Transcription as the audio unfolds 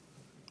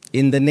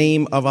In the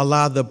name of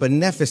Allah, the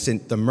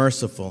Beneficent, the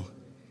Merciful,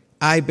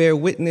 I bear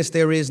witness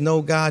there is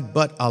no God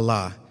but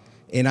Allah,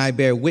 and I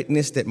bear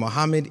witness that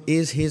Muhammad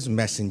is his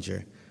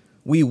messenger.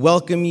 We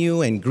welcome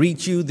you and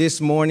greet you this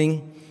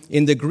morning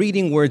in the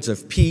greeting words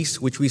of peace,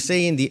 which we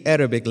say in the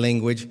Arabic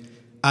language,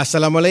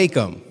 Assalamu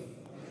alaikum.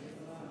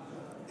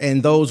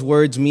 And those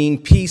words mean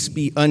peace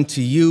be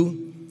unto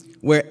you,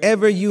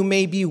 wherever you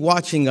may be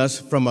watching us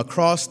from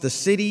across the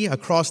city,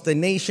 across the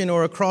nation,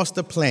 or across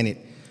the planet.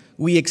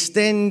 We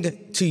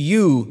extend to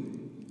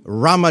you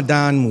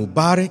Ramadan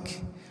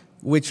Mubarak,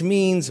 which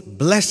means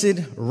blessed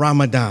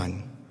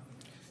Ramadan.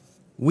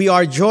 We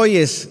are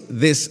joyous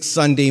this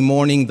Sunday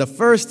morning, the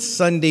first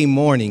Sunday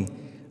morning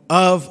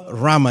of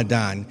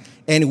Ramadan,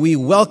 and we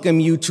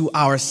welcome you to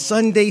our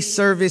Sunday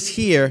service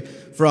here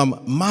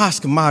from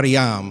Mosque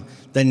Mariam,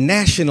 the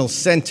National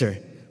Center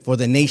for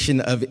the Nation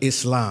of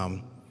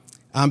Islam.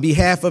 On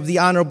behalf of the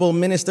Honorable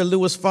Minister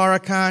Louis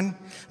Farrakhan,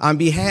 on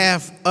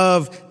behalf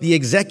of the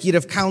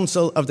Executive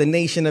Council of the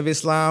Nation of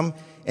Islam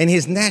and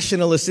his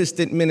National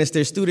Assistant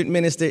Minister, Student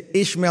Minister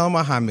Ishmael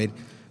Muhammad,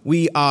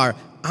 we are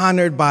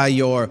honored by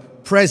your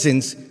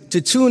presence to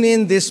tune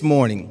in this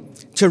morning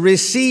to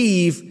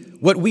receive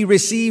what we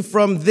receive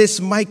from this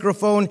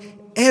microphone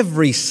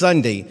every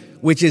Sunday,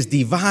 which is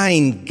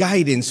divine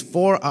guidance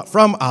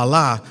from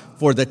Allah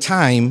for the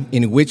time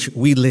in which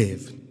we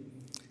live.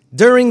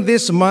 During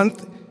this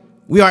month,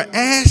 we are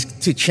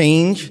asked to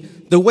change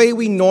the way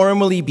we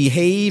normally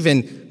behave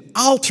and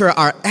alter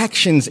our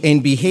actions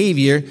and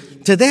behavior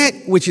to that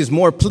which is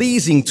more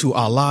pleasing to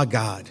Allah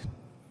God.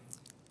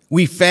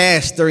 We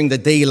fast during the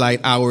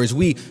daylight hours.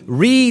 We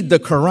read the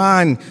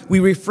Quran. We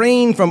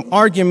refrain from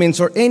arguments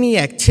or any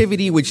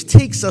activity which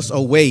takes us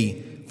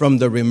away from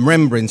the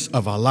remembrance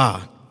of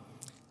Allah.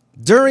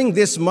 During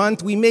this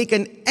month, we make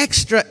an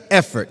extra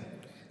effort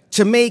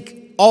to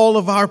make all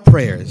of our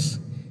prayers.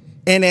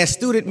 And as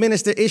Student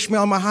Minister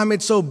Ishmael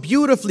Muhammad so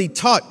beautifully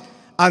taught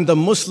on the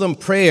Muslim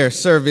prayer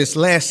service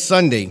last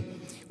Sunday,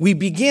 we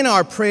begin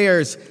our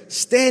prayers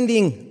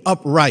standing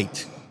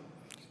upright.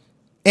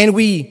 And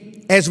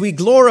as we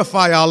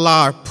glorify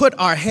Allah, put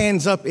our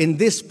hands up in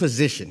this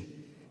position,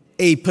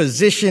 a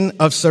position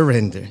of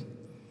surrender.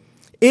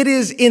 It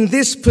is in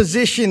this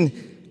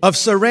position of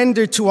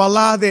surrender to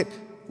Allah that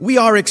we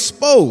are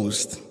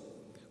exposed.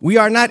 We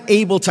are not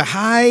able to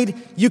hide.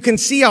 You can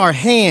see our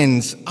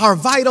hands, our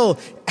vital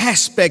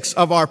aspects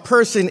of our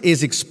person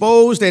is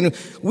exposed, and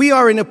we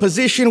are in a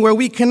position where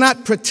we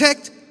cannot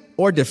protect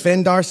or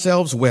defend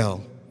ourselves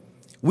well.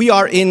 We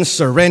are in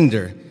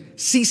surrender,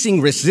 ceasing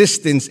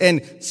resistance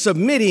and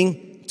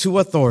submitting to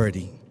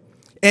authority.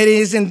 And it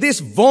is in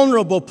this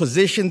vulnerable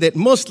position that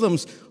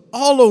Muslims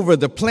all over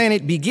the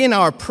planet begin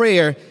our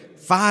prayer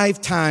 5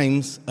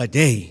 times a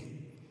day.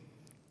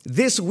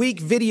 This week,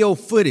 video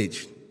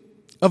footage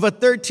of a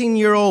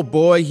 13-year-old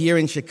boy here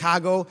in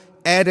Chicago,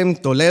 Adam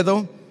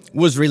Toledo,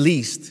 was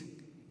released.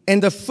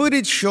 And the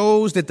footage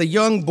shows that the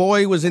young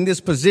boy was in this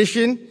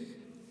position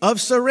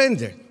of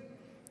surrender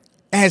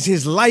as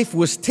his life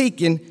was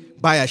taken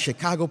by a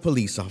Chicago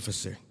police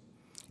officer.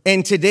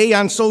 And today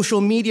on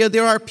social media,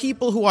 there are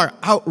people who are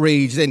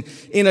outraged, and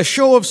in a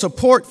show of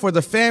support for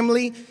the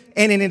family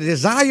and in a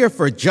desire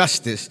for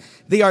justice,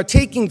 they are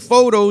taking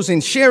photos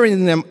and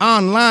sharing them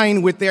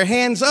online with their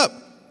hands up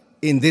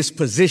in this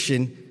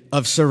position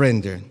of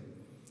surrender.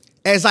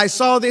 As I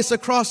saw this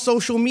across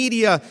social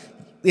media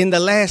in the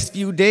last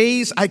few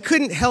days, I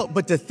couldn't help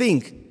but to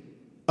think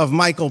of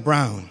Michael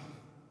Brown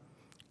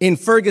in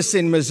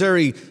Ferguson,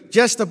 Missouri,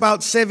 just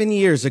about 7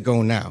 years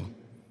ago now,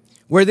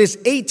 where this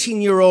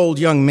 18-year-old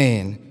young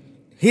man,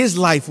 his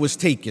life was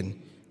taken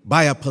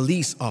by a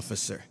police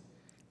officer.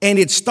 And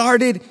it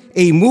started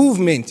a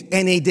movement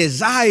and a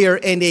desire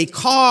and a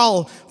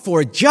call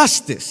for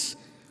justice,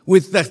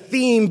 with the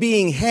theme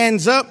being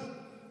hands up,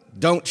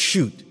 don't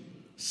shoot,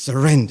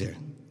 surrender.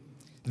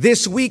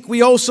 This week,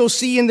 we also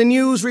see in the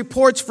news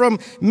reports from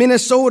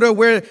Minnesota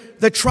where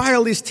the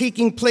trial is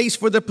taking place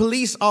for the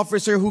police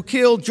officer who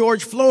killed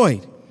George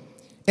Floyd.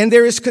 And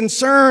there is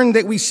concern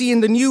that we see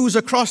in the news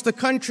across the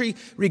country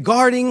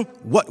regarding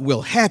what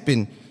will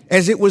happen,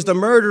 as it was the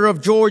murder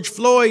of George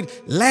Floyd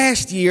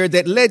last year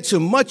that led to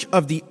much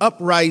of the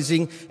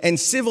uprising and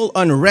civil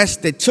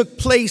unrest that took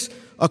place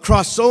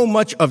across so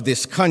much of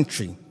this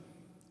country.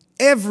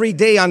 Every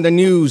day on the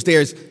news,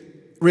 there's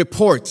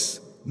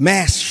reports,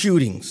 mass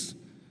shootings,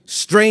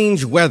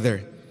 strange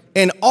weather,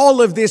 and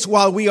all of this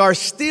while we are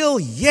still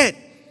yet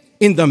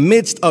in the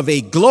midst of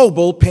a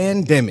global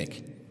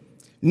pandemic.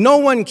 No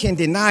one can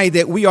deny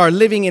that we are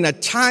living in a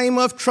time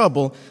of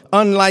trouble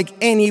unlike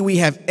any we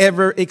have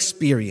ever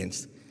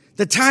experienced.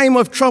 The time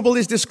of trouble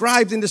is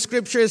described in the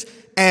scriptures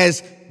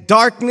as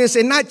darkness,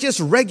 and not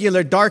just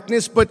regular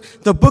darkness, but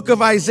the book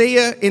of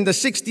Isaiah in the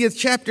 60th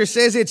chapter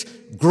says it's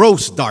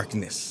gross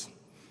darkness.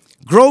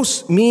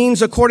 Gross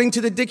means, according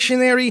to the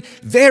dictionary,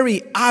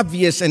 very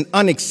obvious and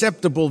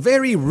unacceptable,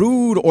 very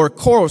rude or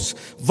coarse,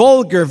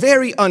 vulgar,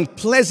 very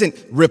unpleasant,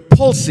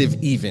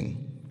 repulsive even.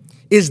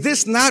 Is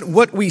this not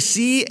what we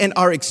see and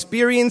are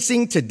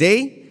experiencing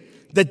today?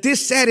 The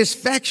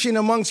dissatisfaction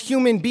amongst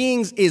human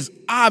beings is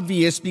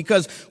obvious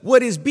because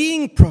what is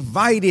being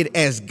provided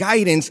as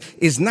guidance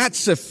is not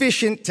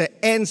sufficient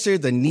to answer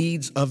the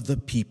needs of the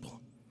people.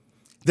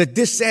 The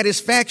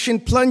dissatisfaction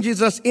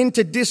plunges us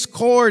into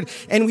discord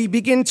and we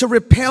begin to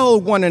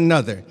repel one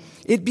another.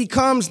 It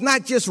becomes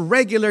not just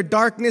regular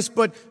darkness,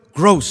 but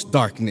gross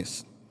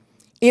darkness.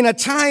 In a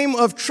time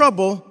of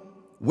trouble,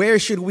 where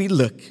should we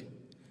look?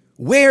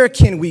 Where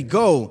can we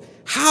go?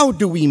 How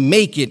do we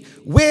make it?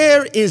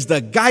 Where is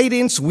the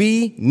guidance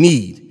we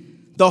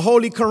need? The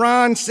Holy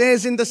Quran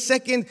says in the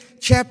 2nd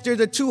chapter,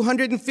 the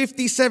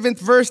 257th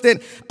verse,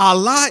 that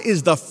Allah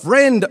is the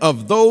friend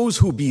of those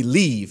who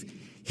believe.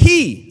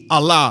 He,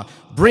 Allah,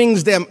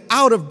 brings them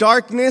out of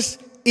darkness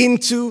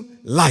into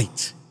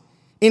light.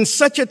 In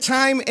such a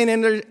time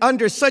and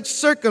under such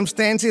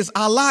circumstances,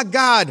 Allah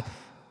God,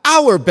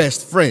 our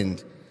best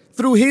friend,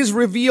 through his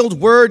revealed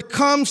word,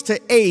 comes to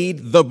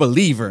aid the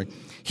believer.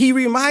 He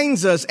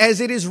reminds us, as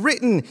it is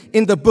written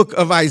in the book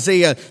of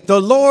Isaiah, the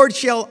Lord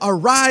shall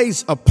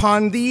arise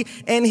upon thee,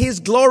 and his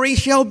glory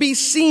shall be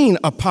seen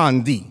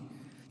upon thee.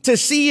 To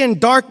see in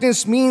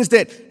darkness means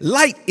that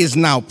light is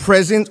now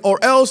present, or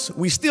else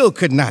we still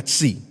could not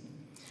see.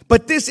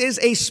 But this is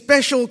a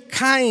special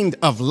kind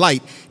of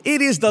light.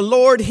 It is the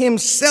Lord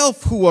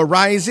himself who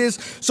arises.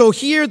 So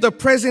here the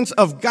presence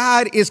of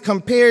God is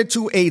compared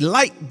to a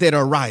light that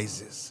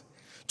arises.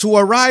 To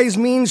arise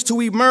means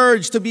to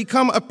emerge, to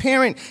become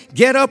apparent,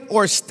 get up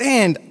or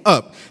stand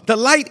up. The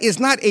light is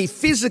not a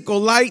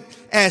physical light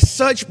as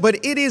such,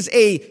 but it is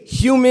a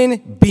human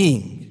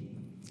being.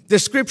 The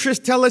scriptures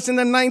tell us in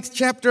the 9th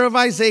chapter of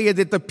Isaiah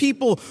that the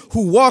people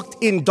who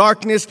walked in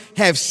darkness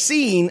have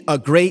seen a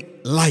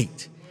great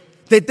light.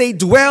 That they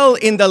dwell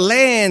in the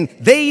land,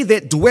 they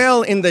that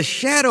dwell in the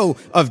shadow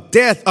of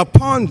death,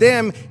 upon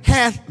them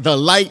hath the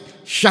light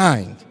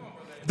shined.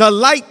 The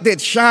light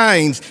that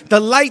shines, the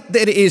light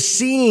that is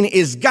seen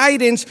is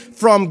guidance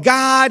from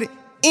God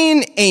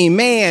in a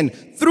man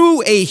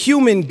through a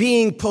human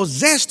being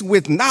possessed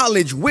with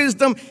knowledge,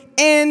 wisdom,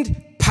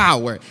 and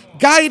power.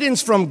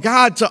 Guidance from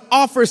God to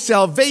offer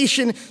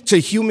salvation to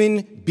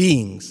human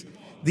beings.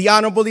 The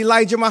Honorable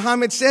Elijah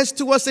Muhammad says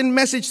to us in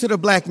Message to the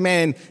Black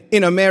Man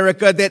in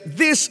America that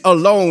this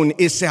alone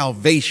is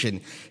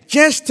salvation,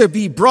 just to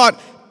be brought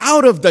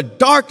out of the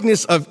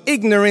darkness of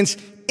ignorance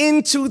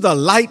into the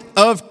light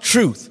of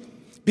truth.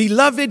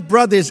 Beloved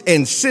brothers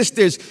and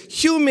sisters,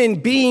 human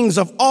beings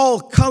of all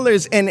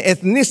colors and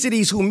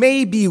ethnicities who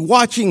may be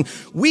watching,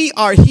 we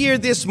are here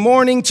this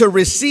morning to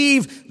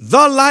receive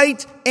the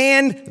light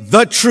and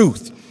the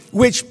truth,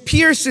 which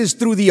pierces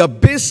through the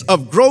abyss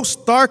of gross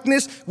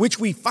darkness which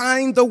we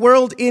find the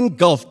world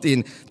engulfed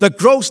in, the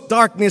gross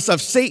darkness of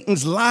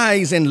Satan's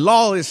lies and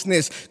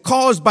lawlessness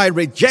caused by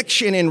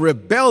rejection and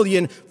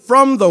rebellion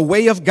from the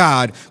way of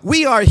God.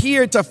 We are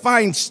here to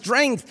find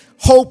strength,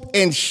 hope,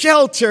 and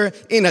shelter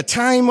in a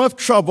time of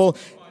trouble.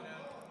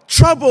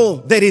 Trouble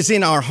that is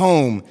in our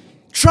home,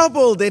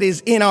 trouble that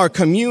is in our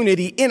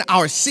community, in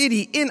our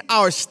city, in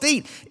our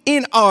state,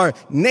 in our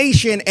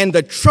nation, and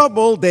the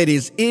trouble that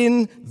is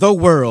in the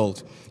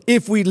world.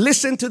 If we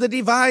listen to the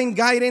divine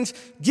guidance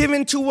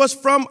given to us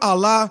from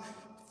Allah,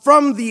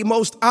 from the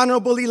Most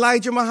Honorable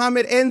Elijah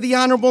Muhammad and the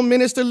Honorable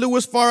Minister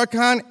Louis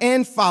Farrakhan,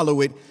 and follow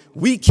it,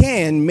 we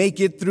can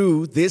make it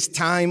through this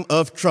time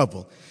of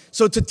trouble.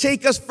 So to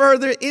take us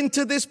further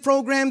into this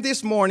program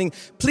this morning,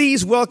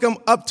 please welcome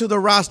up to the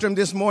rostrum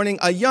this morning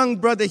a young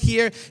brother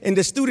here in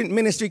the student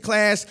ministry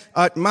class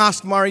at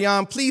Mosque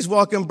Mariam. Please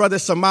welcome Brother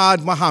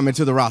Samad Muhammad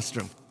to the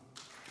rostrum.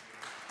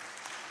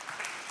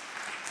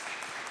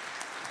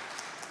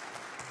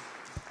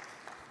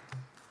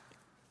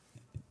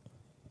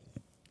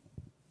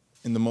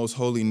 In the most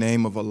holy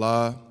name of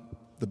Allah,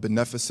 the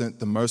beneficent,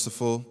 the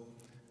merciful,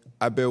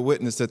 I bear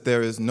witness that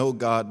there is no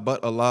God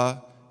but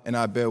Allah, and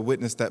I bear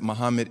witness that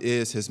Muhammad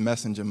is his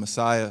messenger,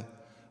 Messiah.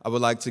 I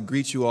would like to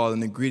greet you all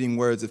in the greeting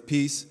words of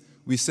peace.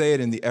 We say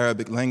it in the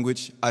Arabic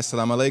language,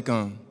 Assalamu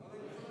alaikum.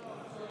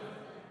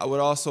 I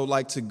would also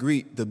like to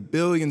greet the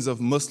billions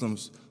of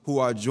Muslims who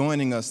are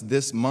joining us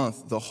this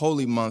month, the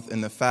holy month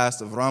in the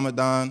fast of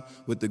Ramadan,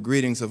 with the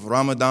greetings of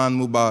Ramadan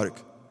Mubarak.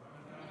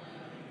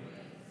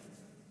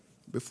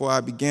 Before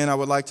I begin, I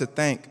would like to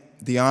thank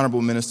the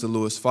Honorable Minister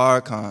Louis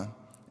Farrakhan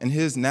and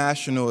his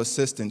national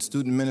assistant,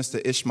 Student Minister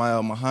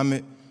Ishmael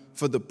Muhammad,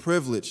 for the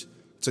privilege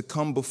to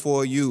come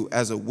before you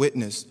as a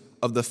witness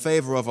of the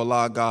favor of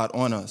Allah God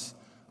on us.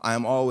 I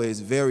am always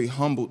very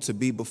humbled to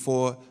be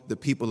before the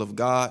people of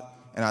God,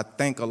 and I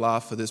thank Allah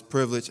for this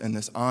privilege and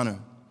this honor.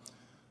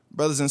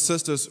 Brothers and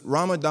sisters,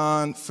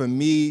 Ramadan for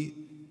me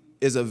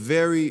is a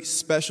very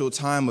special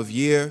time of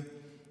year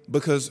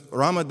because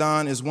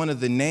Ramadan is one of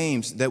the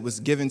names that was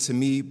given to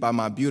me by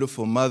my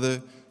beautiful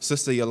mother,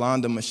 Sister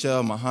Yolanda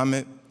Michelle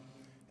Muhammad.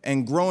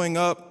 And growing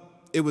up,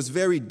 it was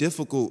very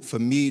difficult for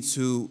me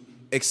to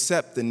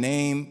accept the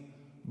name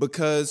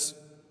because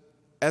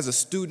as a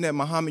student at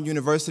Muhammad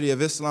University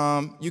of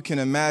Islam, you can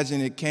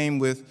imagine it came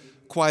with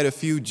quite a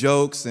few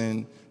jokes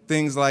and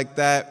things like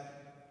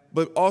that,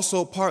 but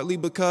also partly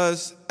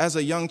because as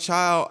a young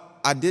child,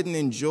 I didn't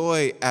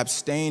enjoy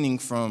abstaining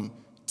from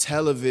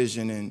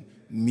television and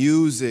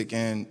music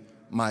and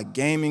my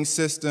gaming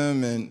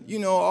system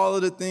and, all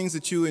of the things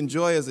that you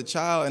enjoy as a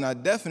child. And I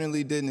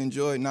definitely didn't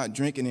enjoy not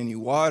drinking any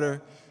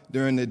water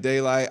during the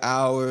daylight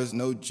hours,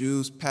 no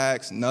juice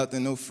packs,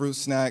 nothing, no fruit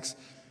snacks.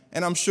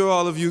 And I'm sure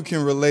all of you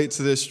can relate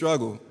to this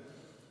struggle.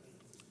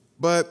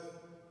 But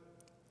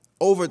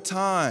over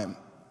time,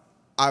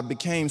 I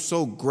became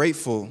so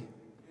grateful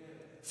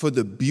for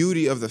the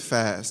beauty of the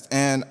fast,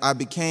 and I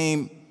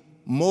became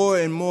more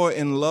and more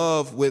in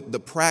love with the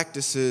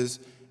practices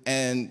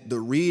and the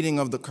reading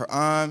of the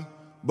Quran.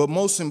 But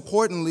most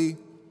importantly,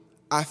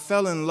 I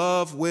fell in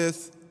love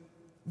with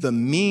the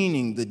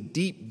meaning, the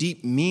deep,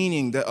 deep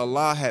meaning that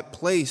Allah had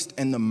placed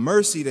and the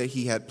mercy that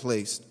He had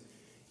placed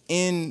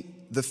in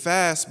the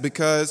fast,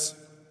 because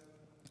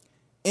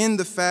in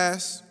the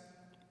fast,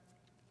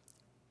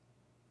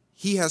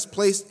 He has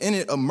placed in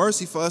it a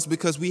mercy for us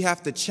because we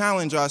have to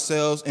challenge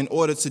ourselves in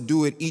order to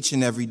do it each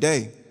and every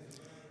day.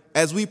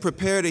 As we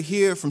prepare to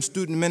hear from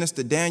Student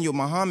Minister Daniel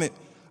Muhammad,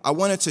 I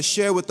wanted to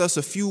share with us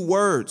a few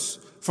words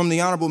from the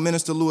Honorable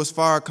Minister Louis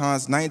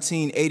Farrakhan's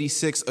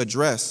 1986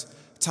 address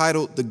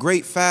titled The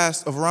Great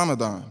Fast of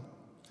Ramadan,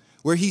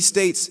 where he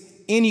states,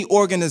 "Any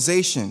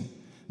organization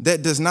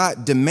that does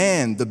not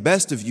demand the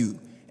best of you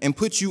and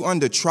put you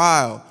under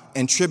trial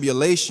and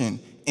tribulation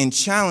and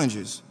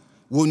challenges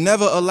will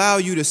never allow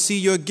you to see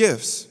your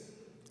gifts."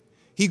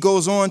 He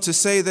goes on to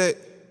say that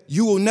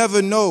you will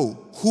never know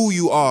who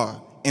you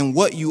are and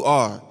what you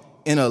are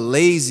in a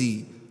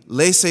lazy,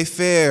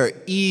 laissez-faire,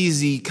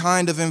 easy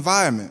kind of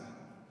environment.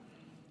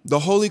 The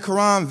Holy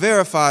Quran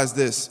verifies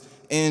this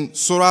in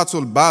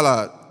Suratul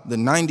Balad, the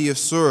 90th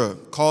surah,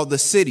 called The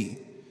City.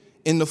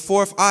 In the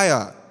 4th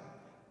ayah,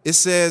 it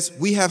says,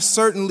 "We have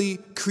certainly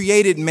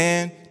created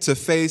man to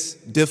face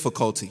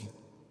difficulty."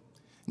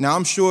 Now,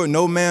 I'm sure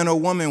no man or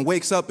woman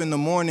wakes up in the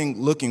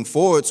morning looking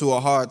forward to a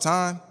hard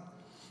time,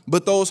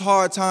 but those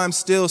hard times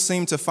still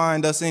seem to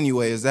find us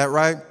anyway. Is that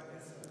right?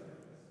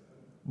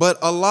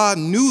 But Allah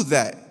knew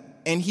that,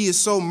 and He is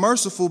so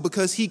merciful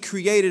because He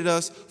created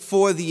us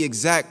for the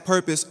exact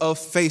purpose of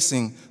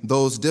facing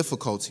those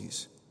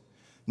difficulties.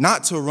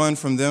 Not to run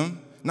from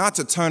them, not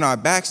to turn our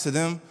backs to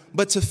them,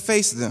 but to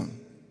face them.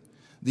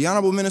 The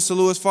Honorable Minister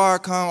Louis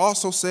Farrakhan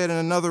also said in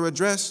another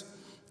address,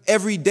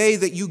 every day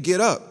that you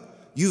get up,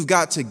 you've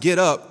got to get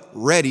up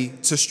ready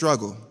to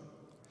struggle.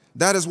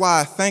 That is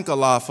why I thank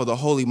Allah for the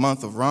holy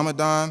month of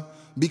Ramadan,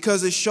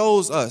 because it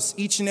shows us,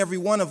 each and every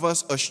one of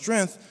us, a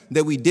strength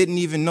that we didn't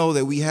even know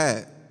that we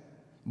had.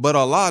 But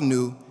Allah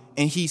knew,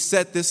 and He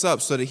set this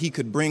up so that He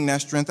could bring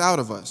that strength out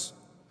of us.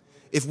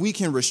 If we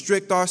can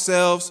restrict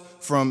ourselves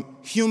from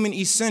human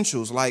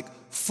essentials like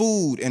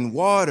food and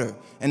water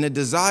and the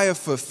desire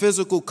for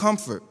physical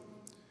comfort,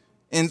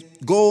 and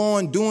go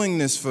on doing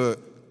this for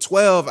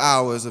 12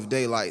 hours of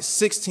daylight,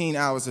 16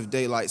 hours of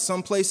daylight.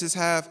 Some places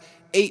have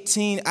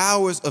 18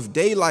 hours of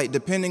daylight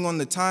depending on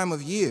the time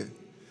of year.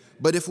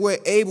 But if we're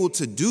able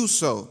to do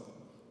so,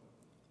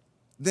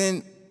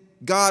 then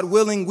God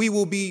willing, we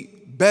will be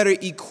better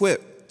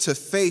equipped to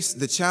face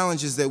the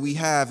challenges that we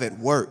have at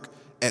work,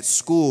 at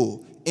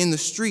school, in the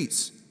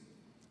streets.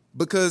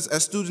 Because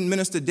as Student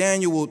Minister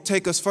Daniel will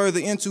take us further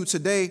into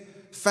today,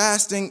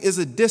 fasting is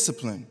a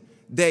discipline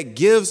that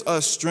gives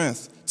us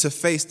strength to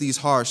face these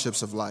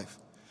hardships of life.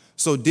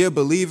 So dear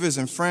believers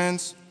and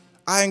friends,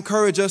 I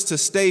encourage us to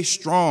stay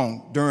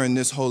strong during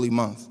this holy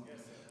month.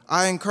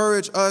 I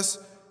encourage us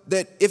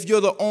that if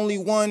you're the only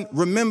one,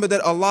 remember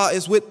that Allah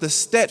is with the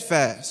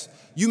steadfast.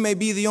 You may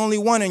be the only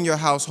one in your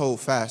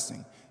household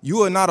fasting.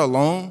 You are not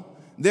alone.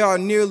 There are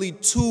nearly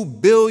 2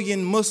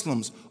 billion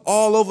Muslims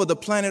all over the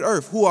planet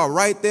Earth who are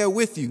right there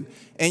with you.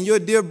 And your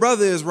dear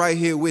brother is right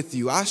here with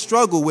you. I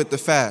struggle with the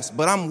fast,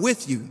 but I'm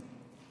with you.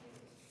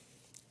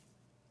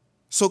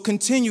 So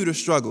continue to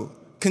struggle.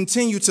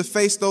 Continue to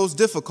face those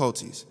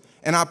difficulties.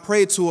 And I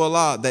pray to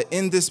Allah that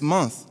in this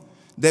month,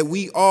 that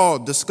we all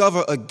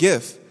discover a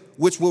gift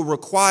which will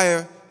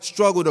require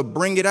struggle to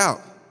bring it out.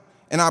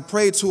 And I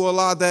pray to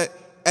Allah that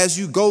as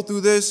you go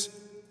through this,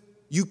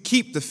 you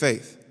keep the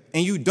faith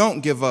and you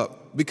don't give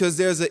up, because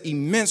there's an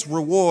immense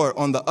reward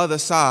on the other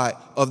side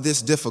of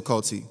this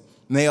difficulty.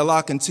 May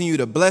Allah continue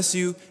to bless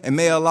you, and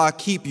may Allah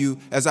keep you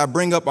as I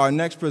bring up our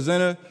next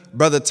presenter,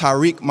 Brother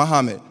Tariq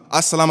Muhammad.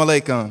 Assalamu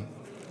alaikum.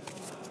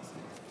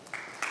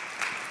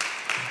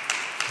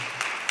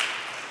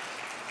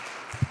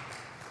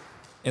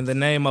 In the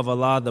name of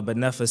Allah, the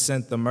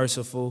Beneficent, the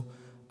Merciful,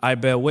 I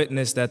bear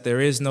witness that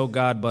there is no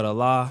God but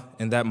Allah,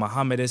 and that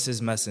Muhammad is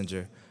His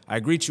messenger. I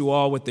greet you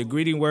all with the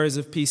greeting words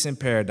of peace and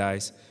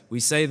paradise. We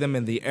say them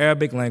in the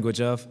Arabic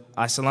language of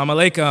Assalamu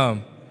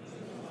alaikum.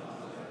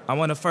 I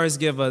want to first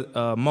give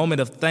a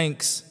moment of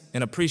thanks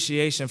and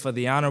appreciation for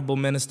the Honorable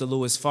Minister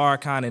Louis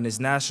Farrakhan and his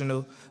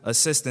National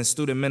Assistant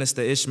Student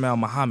Minister Ishmael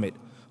Muhammad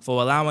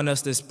for allowing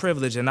us this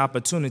privilege and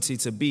opportunity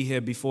to be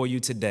here before you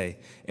today.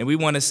 And we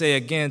want to say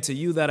again to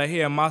you that are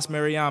here in Mas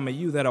Maryam and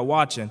you that are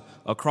watching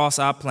across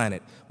our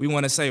planet, we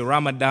want to say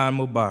Ramadan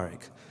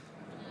Mubarak.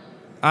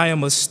 I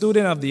am a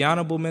student of the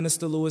Honorable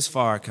Minister Louis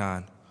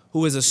Farrakhan,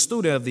 who is a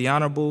student of the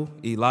Honorable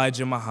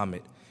Elijah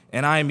Muhammad.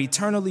 And I am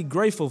eternally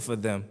grateful for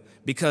them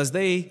because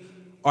they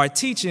are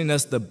teaching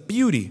us the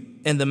beauty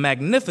and the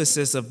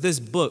magnificence of this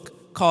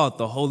book called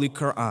the Holy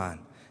Quran,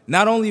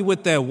 not only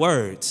with their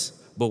words,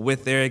 but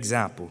with their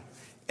example.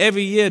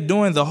 Every year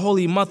during the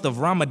holy month of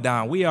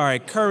Ramadan, we are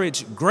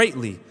encouraged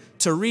greatly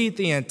to read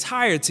the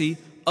entirety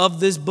of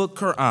this book,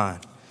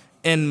 Quran.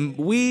 And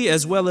we,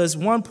 as well as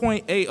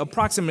 1.8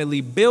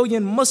 approximately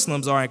billion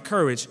Muslims, are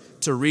encouraged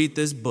to read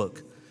this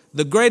book.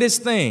 The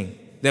greatest thing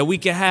that we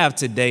can have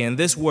today in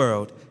this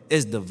world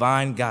is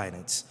divine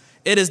guidance.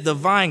 It is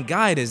divine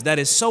guidance that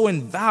is so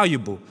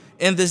invaluable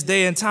in this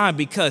day and time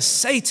because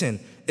Satan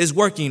is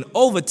working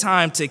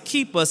overtime to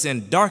keep us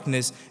in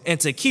darkness and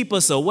to keep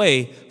us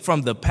away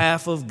from the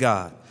path of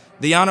God.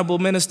 The Honorable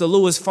Minister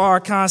Louis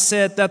Farrakhan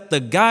said that the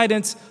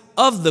guidance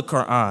of the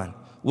Quran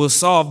will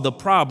solve the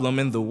problem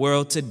in the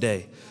world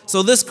today.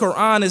 So this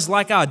Quran is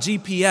like our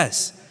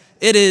GPS.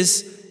 It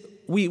is,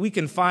 we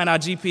can find our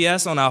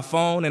GPS on our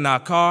phone, in our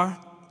car,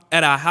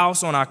 at our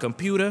house, on our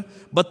computer,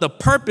 but the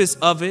purpose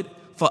of it,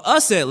 for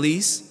us at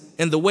least,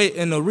 and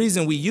the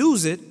reason we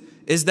use it,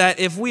 is that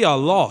if we are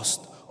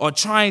lost or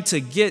trying to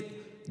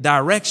get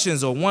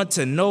directions or want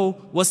to know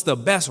what's the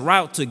best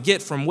route to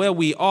get from where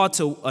we are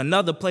to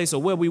another place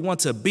or where we want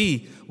to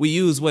be, we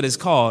use what is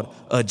called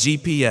a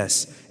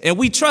GPS. And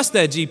we trust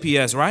that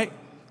GPS, right?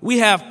 We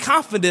have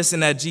confidence in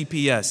that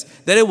GPS,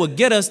 that it will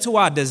get us to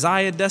our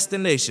desired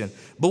destination.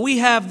 But we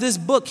have this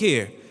book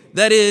here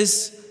that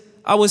is,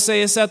 I would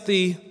say it's at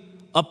the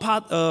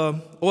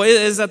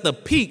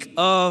peak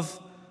of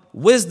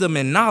wisdom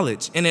and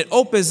knowledge. And it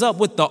opens up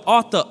with the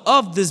author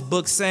of this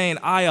book saying,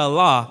 I,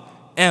 Allah,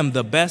 am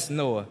the best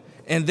knower.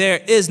 And there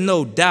is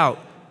no doubt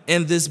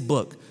in this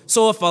book.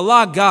 So if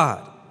Allah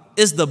God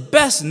is the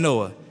best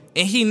knower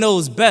and he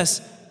knows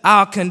best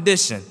our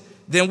condition,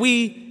 then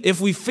if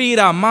we feed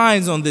our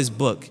minds on this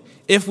book,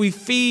 if we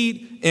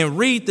feed and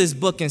read this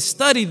book and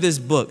study this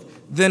book,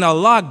 then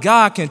Allah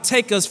God can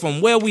take us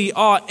from where we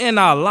are in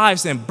our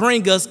lives and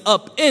bring us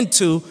up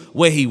into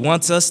where he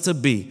wants us to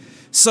be.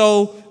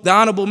 So the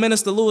Honorable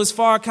Minister Louis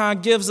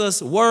Farrakhan gives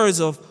us words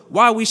of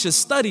why we should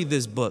study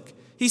this book.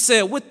 He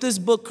said, with this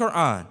book,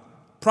 Quran,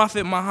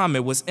 Prophet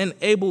Muhammad was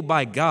enabled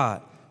by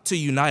God to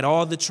unite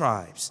all the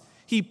tribes.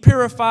 He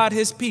purified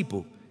his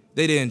people.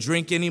 They didn't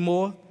drink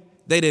anymore.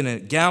 They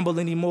didn't gamble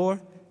anymore.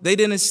 They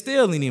didn't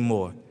steal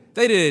anymore.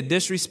 They didn't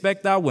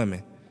disrespect our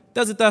women.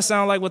 Doesn't that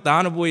sound like what the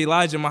Honorable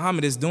Elijah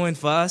Muhammad is doing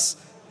for us?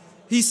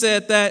 He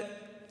said that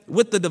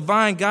with the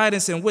divine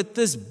guidance and with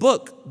this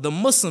book, the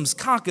Muslims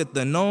conquered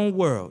the known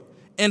world.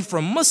 And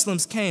from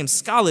Muslims came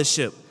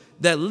scholarship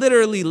that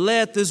literally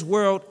led this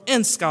world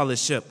in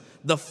scholarship.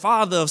 The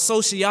father of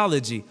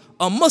sociology,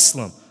 a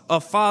Muslim,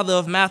 a father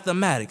of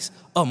mathematics,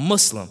 a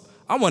Muslim.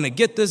 I want to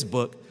get this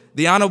book.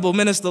 The Honorable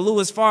Minister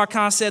Louis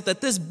Farrakhan said that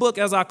this book,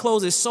 as I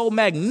close, is so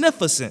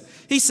magnificent.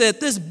 He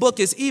said this book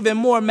is even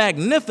more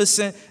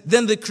magnificent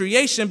than the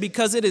creation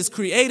because it is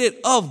created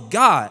of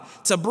God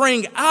to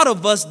bring out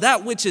of us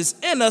that which is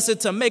in us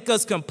and to make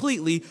us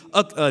completely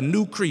a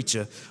new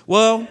creature.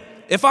 Well,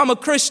 if I'm a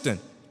Christian,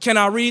 can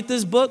I read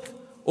this book?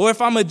 Or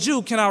if I'm a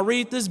Jew, can I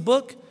read this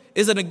book?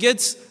 Is it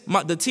against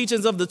the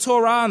teachings of the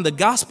Torah and the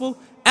gospel?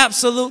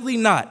 Absolutely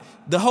not.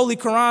 The Holy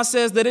Quran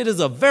says that it is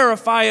a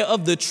verifier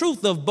of the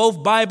truth of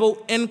both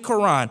Bible and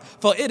Quran,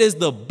 for it is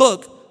the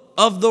book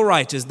of the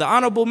righteous. The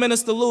Honorable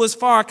Minister Louis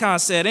Farrakhan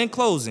said in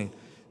closing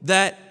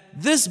that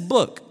this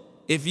book,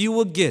 if you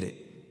will get it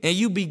and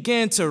you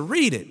begin to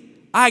read it,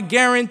 I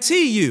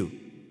guarantee you,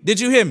 did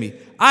you hear me?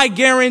 I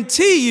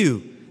guarantee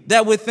you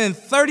that within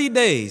 30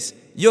 days,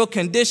 your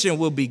condition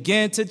will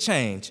begin to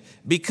change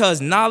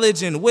because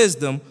knowledge and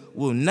wisdom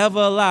will never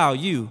allow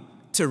you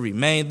to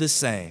remain the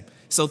same.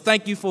 So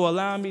thank you for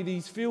allowing me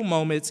these few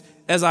moments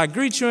as I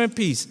greet you in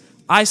peace.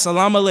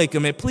 Assalamu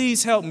alaikum, and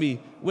please help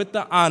me with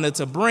the honor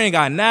to bring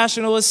our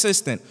national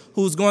assistant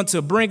who's going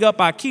to bring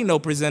up our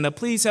keynote presenter.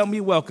 Please help me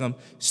welcome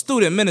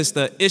Student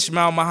Minister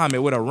Ishmael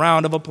Muhammad with a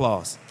round of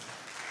applause.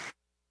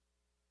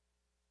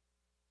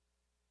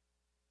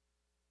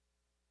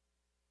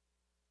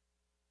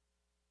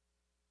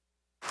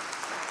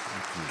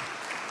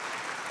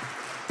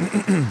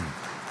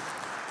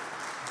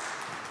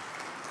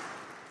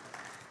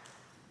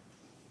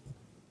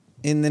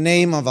 In the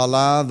name of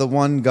Allah, the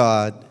one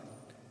God,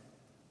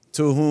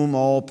 to whom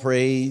all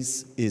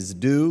praise is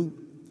due,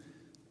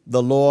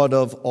 the Lord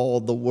of all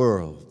the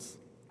worlds.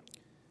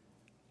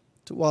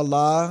 To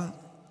Allah,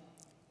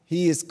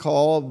 He is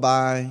called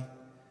by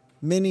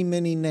many,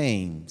 many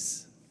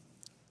names,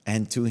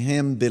 and to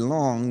Him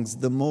belongs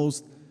the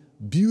most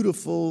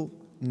beautiful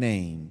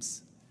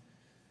names.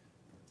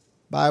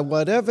 By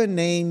whatever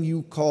name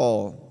you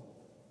call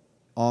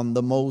on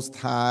the Most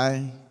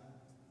High,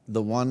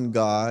 the one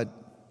God,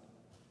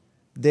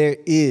 there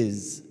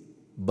is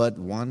but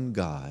one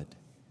God.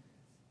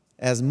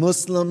 As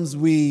Muslims,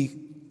 we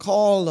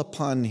call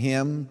upon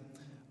Him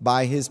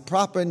by His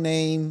proper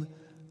name,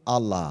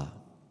 Allah.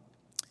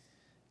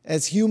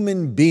 As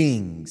human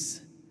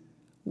beings,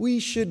 we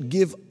should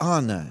give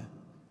honor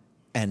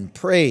and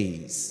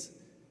praise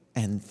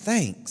and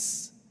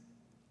thanks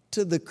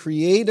to the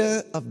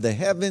creator of the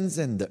heavens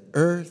and the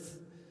earth,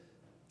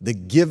 the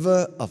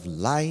giver of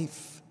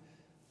life,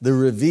 the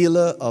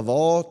revealer of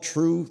all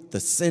truth, the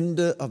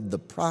sender of the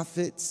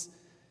prophets.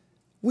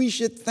 We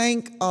should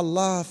thank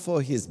Allah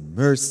for His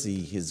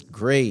mercy, His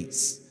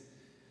grace.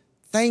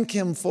 Thank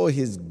Him for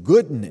His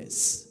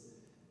goodness.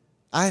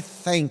 I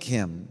thank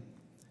Him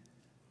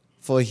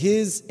for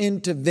His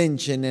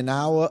intervention in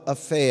our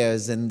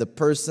affairs in the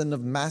person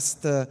of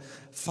Master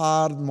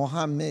Fard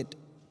Muhammad.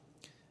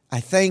 I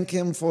thank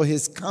Him for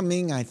His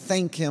coming. I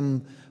thank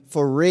Him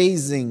for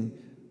raising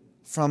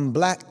from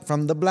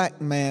the black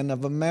man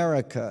of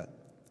America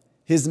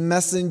His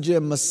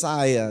messenger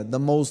Messiah, the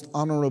most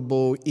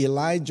honorable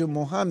Elijah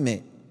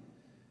Muhammad.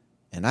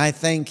 And I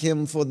thank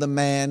Him for the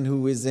man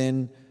who is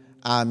in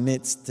our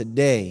midst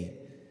today,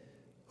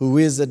 who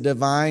is a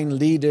divine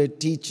leader,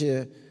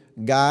 teacher,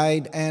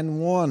 guide, and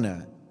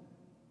warner,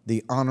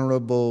 the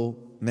Honorable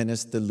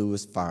Minister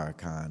Louis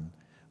Farrakhan.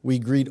 We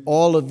greet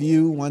all of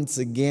you once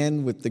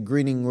again with the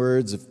greeting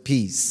words of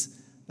peace.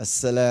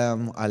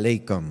 Assalamu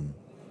alaikum.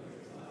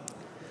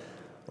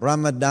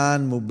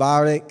 Ramadan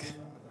Mubarak.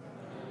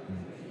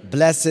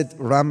 Blessed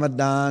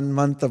Ramadan,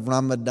 month of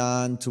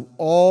Ramadan, to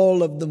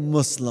all of the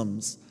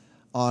Muslims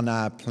on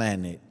our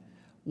planet.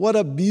 What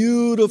a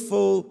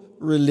beautiful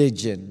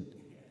religion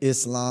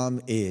Islam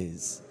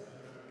is.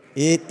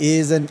 It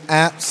is an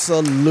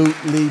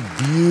absolutely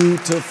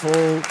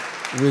beautiful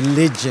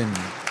religion.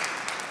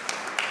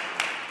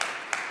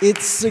 It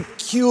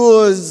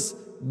secures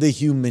the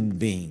human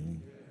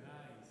being.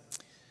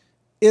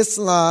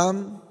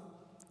 Islam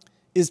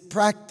is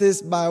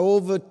practiced by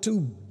over 2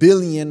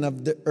 billion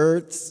of the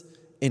earth's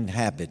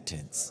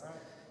inhabitants.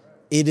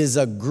 It is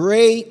a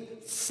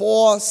great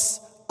force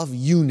of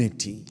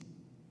unity.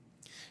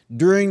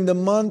 During the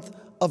month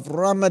of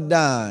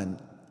Ramadan,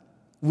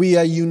 we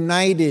are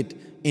united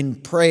in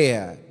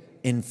prayer,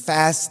 in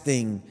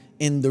fasting,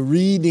 in the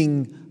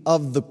reading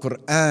of the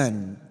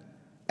Quran.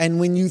 And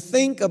when you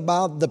think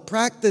about the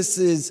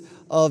practices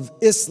of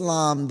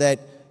Islam that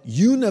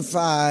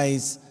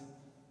unifies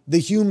the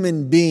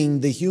human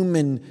being, the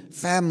human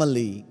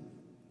family,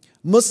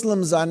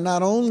 Muslims are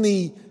not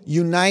only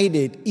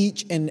united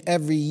each and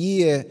every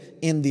year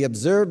in the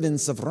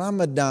observance of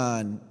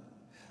Ramadan,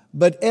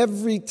 but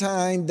every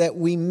time that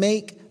we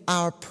make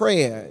our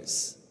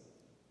prayers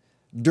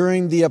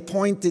during the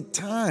appointed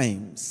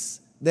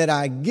times that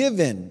are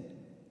given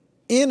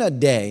in a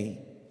day,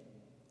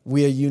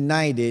 we are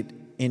united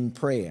in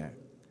prayer.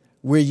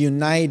 We're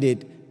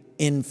united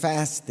in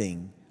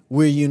fasting.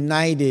 We're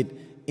united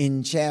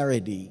in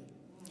charity.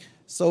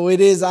 So it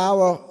is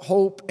our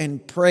hope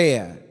and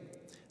prayer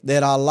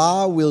that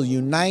Allah will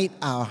unite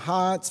our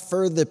hearts,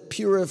 further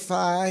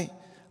purify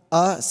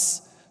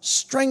us,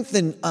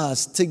 strengthen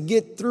us to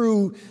get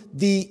through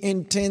the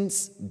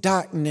intense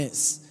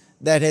darkness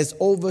that has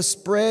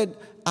overspread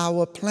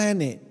our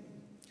planet.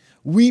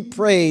 We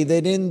pray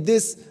that in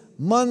this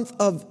month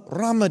of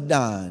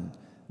Ramadan,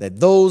 that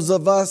those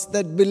of us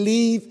that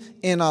believe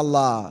in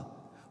Allah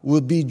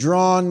will be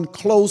drawn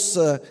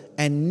closer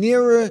and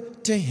nearer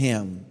to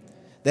Him.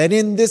 That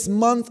in this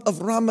month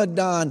of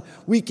Ramadan,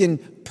 we can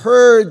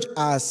purge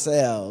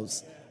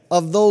ourselves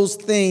of those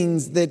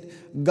things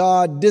that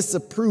God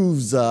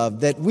disapproves of,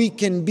 that we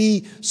can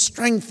be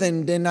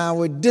strengthened in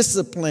our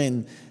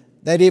discipline,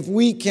 that if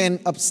we can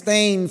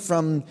abstain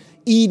from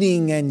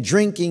eating and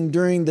drinking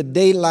during the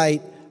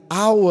daylight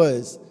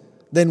hours,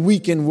 then we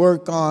can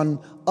work on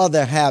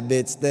other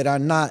habits that are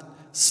not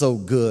so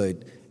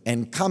good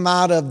and come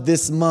out of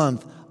this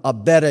month a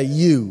better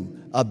you,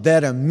 a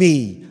better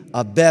me,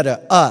 a better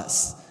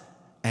us,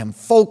 and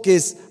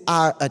focus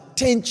our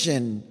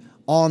attention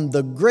on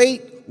the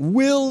great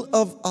will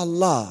of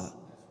Allah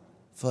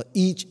for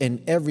each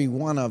and every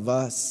one of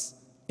us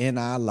in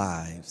our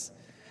lives.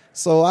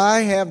 So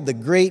I have the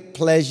great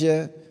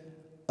pleasure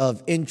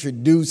of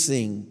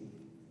introducing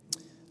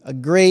a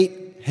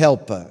great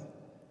helper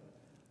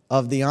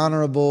of the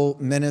Honorable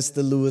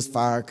Minister Louis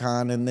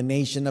Farrakhan and the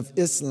Nation of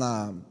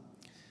Islam.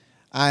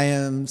 I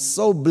am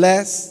so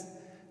blessed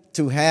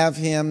to have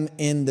him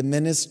in the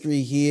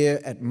ministry here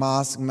at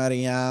Mosque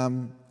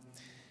Maryam.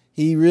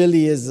 He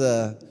really is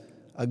a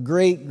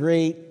great,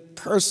 great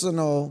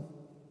personal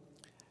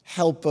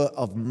helper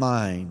of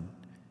mine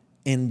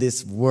in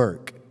this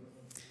work.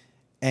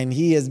 And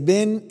he has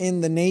been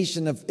in the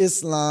Nation of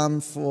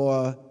Islam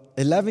for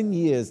 11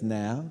 years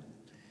now,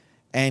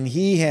 and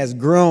he has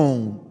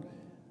grown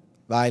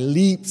by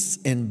leaps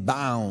and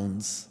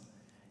bounds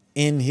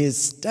in his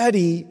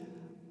study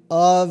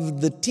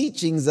of the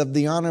teachings of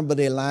the Honorable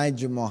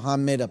Elijah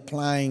Muhammad,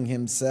 applying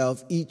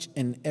himself each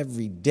and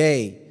every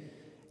day.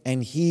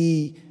 And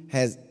he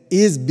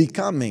is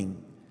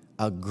becoming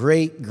a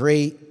great,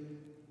 great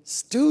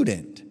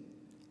student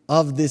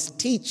of this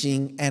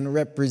teaching and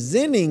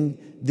representing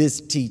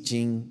this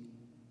teaching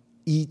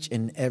each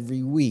and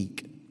every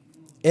week.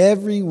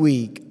 Every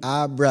week,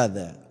 our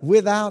brother,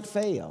 without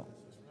fail,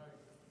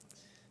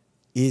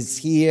 is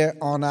here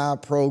on our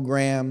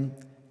program,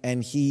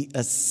 and he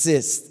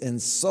assists in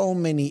so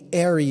many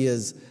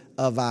areas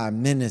of our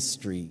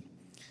ministry.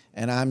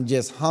 And I'm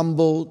just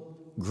humbled,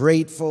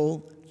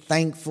 grateful,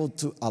 thankful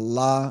to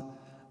Allah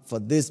for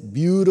this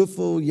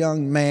beautiful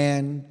young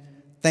man,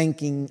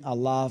 thanking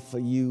Allah for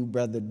you,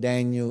 Brother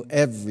Daniel,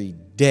 every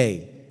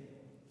day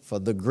for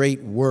the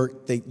great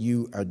work that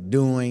you are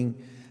doing.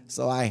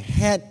 So I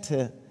had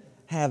to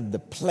have the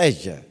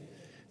pleasure,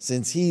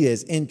 since he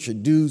has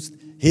introduced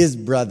his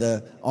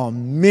brother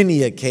on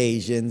many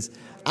occasions,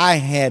 I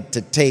had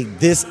to take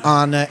this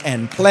honor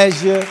and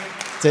pleasure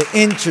to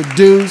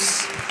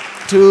introduce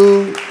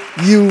to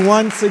you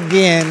once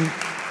again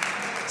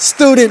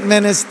Student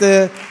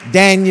Minister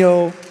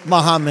Daniel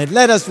Muhammad.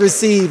 Let us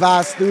receive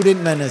our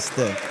student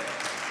minister.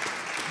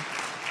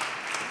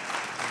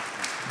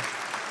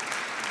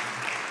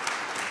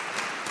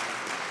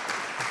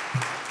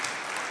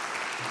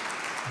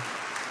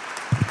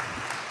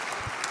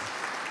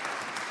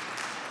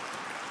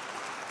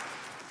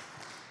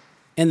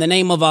 In the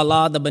name of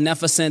Allah, the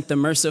Beneficent, the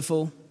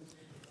Merciful,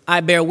 I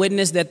bear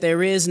witness that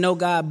there is no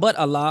God but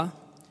Allah,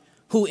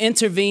 who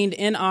intervened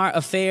in our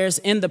affairs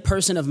in the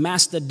person of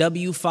Master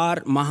W.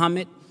 Fard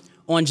Muhammad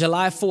on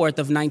July 4th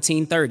of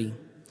 1930.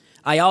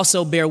 I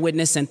also bear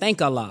witness and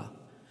thank Allah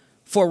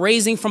for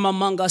raising from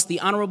among us the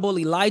Honorable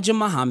Elijah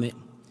Muhammad,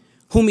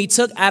 whom he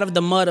took out of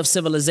the mud of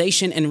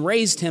civilization and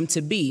raised him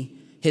to be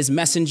his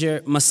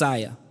messenger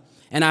Messiah.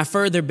 And I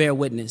further bear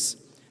witness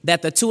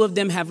that the two of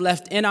them have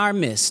left in our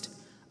midst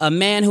a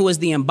man who is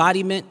the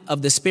embodiment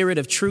of the spirit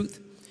of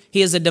truth.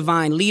 He is a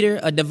divine leader,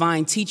 a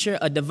divine teacher,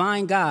 a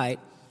divine guide,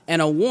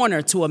 and a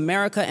warner to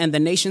America and the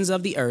nations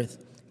of the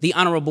earth, the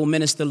Honorable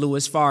Minister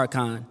Louis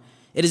Farrakhan.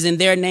 It is in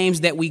their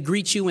names that we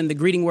greet you in the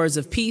greeting words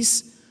of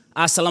peace.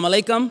 Assalamu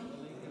alaikum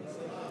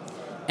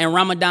and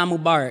Ramadan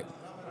Mubarak.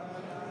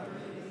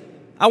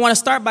 I want to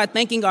start by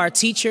thanking our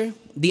teacher,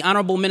 the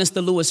Honorable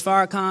Minister Louis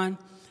Farrakhan,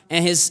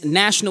 and his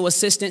National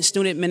Assistant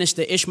Student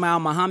Minister Ishmael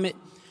Muhammad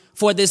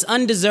for this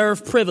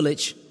undeserved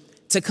privilege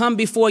to come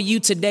before you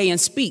today and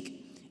speak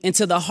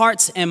into the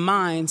hearts and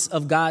minds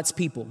of God's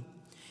people.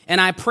 And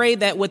I pray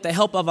that with the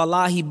help of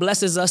Allah, he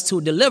blesses us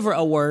to deliver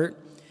a word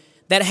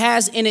that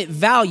has in it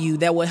value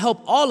that will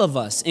help all of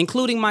us,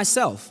 including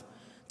myself,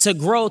 to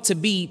grow to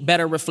be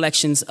better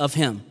reflections of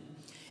him.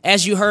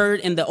 As you heard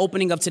in the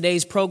opening of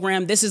today's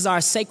program, this is our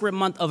sacred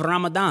month of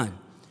Ramadan.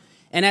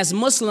 And as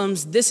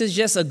Muslims, this is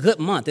just a good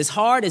month. It's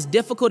hard, it's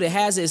difficult, it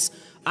has its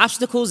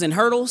obstacles and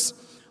hurdles.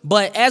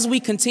 But as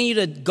we continue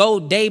to go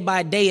day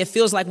by day, it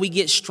feels like we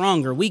get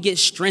stronger, we get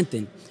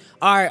strengthened,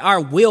 our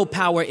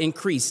willpower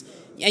increase.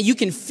 And you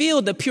can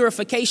feel the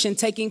purification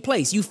taking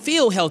place. You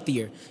feel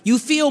healthier, you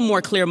feel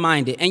more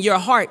clear-minded, and your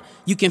heart,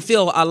 you can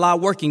feel Allah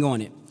working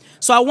on it.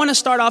 So I want to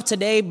start off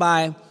today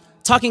by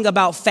talking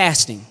about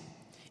fasting,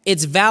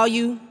 its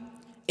value,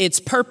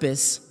 its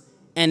purpose,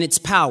 and its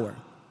power.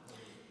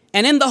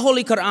 And in the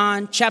Holy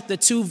Quran, chapter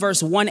 2,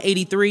 verse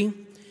 183,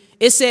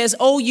 it says,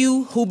 "O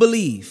you who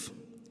believe,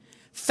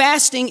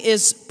 fasting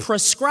is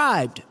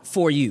prescribed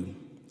for you,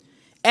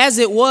 as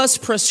it was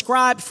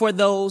prescribed for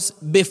those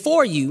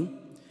before you,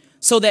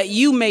 so that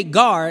you may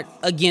guard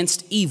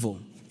against evil."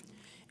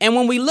 And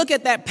when we look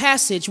at that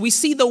passage, we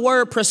see the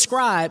word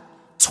prescribed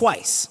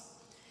twice.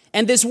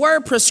 And this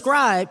word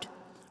prescribed,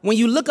 when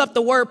you look up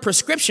the word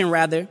prescription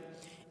rather,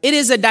 it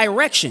is a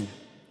direction,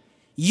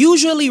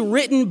 usually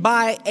written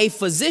by a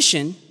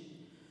physician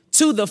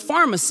to the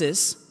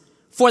pharmacist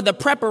for the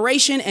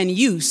preparation and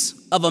use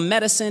of a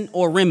medicine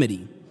or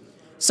remedy.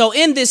 So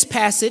in this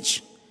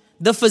passage,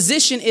 the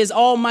physician is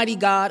Almighty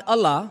God,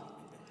 Allah,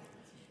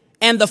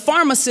 and the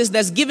pharmacist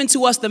that's given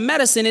to us the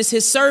medicine is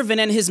his servant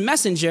and his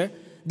messenger,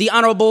 the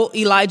Honorable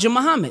Elijah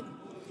Muhammad.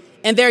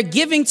 And they're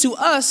giving to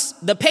us,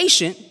 the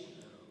patient,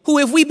 who,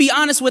 if we be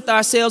honest with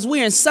ourselves,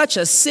 we're in such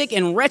a sick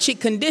and wretched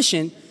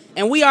condition,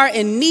 and we are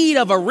in need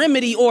of a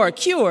remedy or a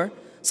cure.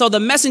 So the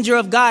messenger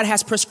of God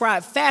has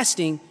prescribed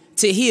fasting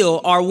to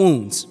heal our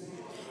wounds.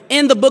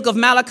 In the book of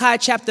Malachi,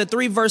 chapter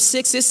 3, verse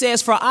 6, it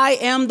says, "For I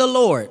am the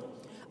Lord,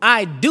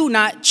 I do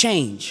not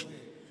change."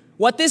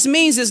 What this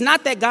means is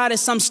not that God is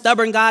some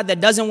stubborn God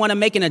that doesn't want to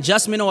make an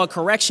adjustment or a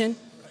correction.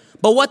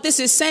 But what this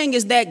is saying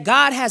is that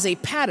God has a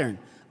pattern,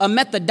 a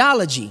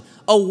methodology,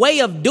 a way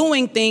of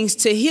doing things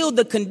to heal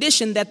the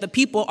condition that the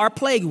people are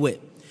plagued with.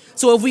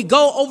 So if we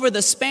go over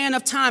the span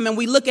of time and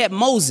we look at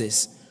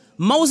Moses,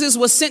 Moses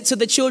was sent to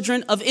the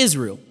children of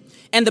Israel,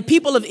 and the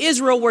people of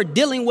Israel were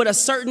dealing with a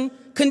certain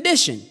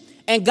condition.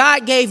 And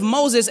God gave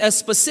Moses a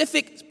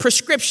specific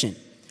prescription,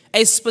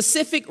 a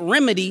specific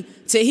remedy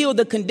to heal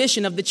the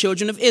condition of the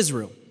children of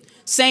Israel.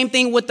 Same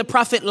thing with the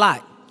prophet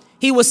Lot.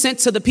 He was sent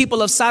to the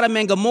people of Sodom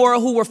and Gomorrah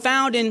who were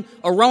found in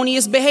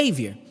erroneous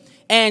behavior.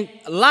 And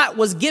Lot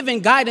was given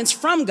guidance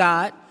from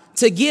God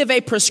to give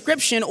a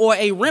prescription or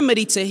a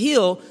remedy to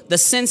heal the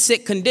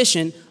sin-sick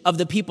condition of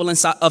the people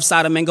of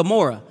Sodom and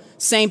Gomorrah.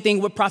 Same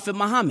thing with Prophet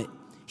Muhammad.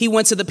 He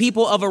went to the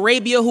people of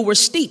Arabia who were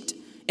steeped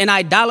in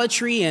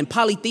idolatry and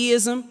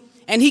polytheism,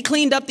 and he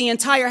cleaned up the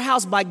entire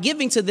house by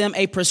giving to them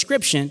a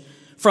prescription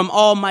from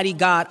Almighty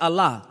God,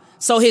 Allah.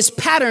 So his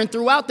pattern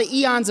throughout the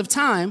eons of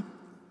time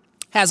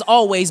has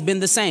always been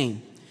the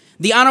same.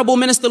 The Honorable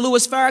Minister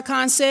Louis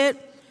Farrakhan said,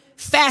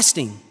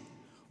 fasting,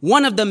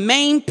 one of the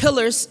main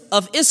pillars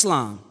of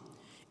Islam,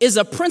 is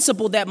a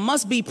principle that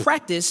must be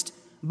practiced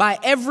by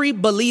every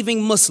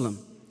believing Muslim.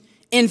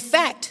 In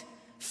fact,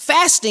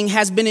 fasting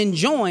has been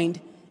enjoined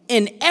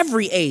in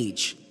every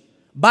age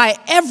by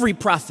every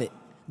prophet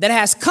that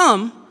has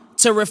come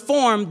to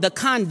reform the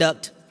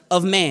conduct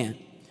of man.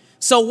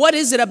 So what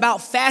is it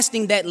about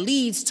fasting that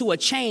leads to a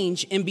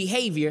change in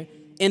behavior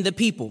in the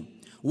people?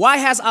 Why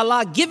has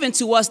Allah given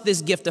to us this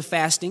gift of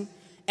fasting,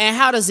 and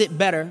how does it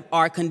better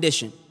our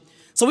condition?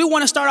 So we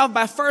want to start off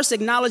by first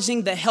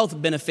acknowledging the health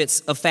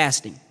benefits of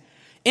fasting.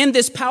 In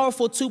this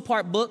powerful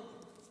two-part book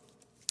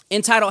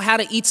entitled How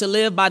to Eat to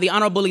Live by the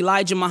Honorable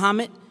Elijah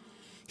Muhammad,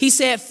 he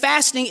said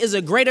fasting is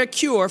a greater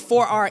cure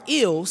for our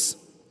ills,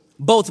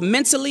 both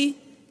mentally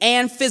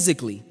and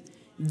physically,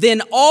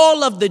 than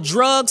all of the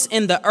drugs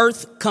in the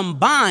earth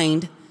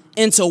combined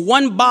into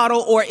one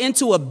bottle or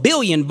into 1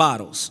 billion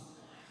bottles.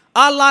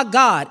 Allah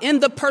God,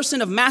 in the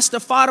person of Master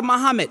Fard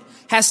Muhammad,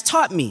 has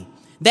taught me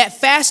that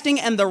fasting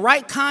and the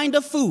right kind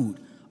of food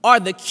are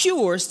the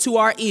cures to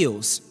our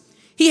ills.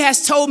 He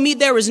has told me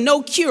there is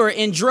no cure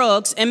in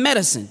drugs and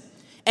medicine,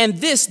 and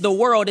this the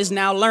world is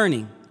now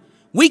learning.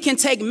 We can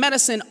take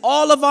medicine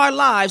all of our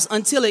lives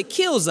until it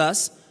kills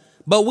us,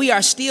 but we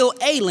are still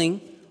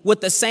ailing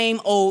with the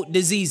same old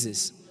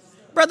diseases.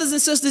 Brothers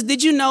and sisters,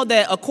 did you know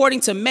that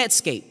according to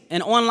Medscape,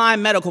 an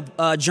online medical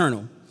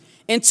journal,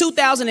 in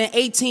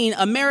 2018,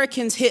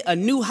 Americans hit a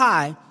new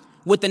high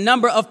with the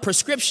number of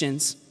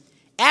prescriptions,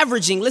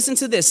 averaging, listen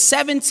to this,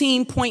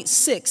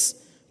 17.6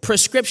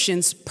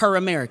 prescriptions per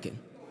American.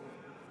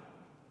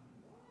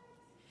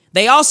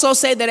 They also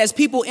say that as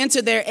people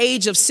enter their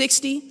age of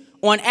 60,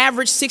 on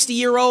average,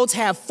 60-year-olds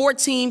have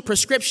 14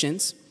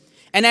 prescriptions.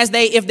 And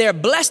if they're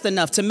blessed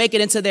enough to make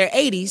it into their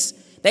 80s,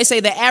 they say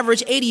the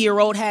average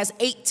 80-year-old has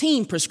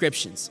 18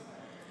 prescriptions.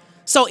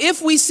 So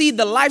if we see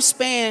the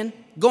lifespan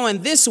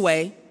going this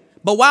way,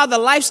 but while the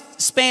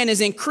lifespan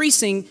is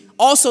increasing,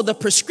 also the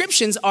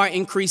prescriptions are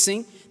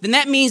increasing, then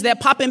that means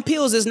that popping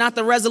pills is not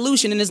the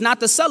resolution and is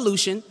not the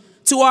solution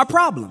to our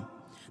problem.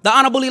 The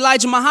Honorable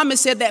Elijah Muhammad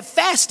said that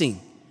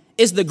fasting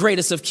is the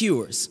greatest of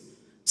cures.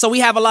 So we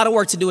have a lot of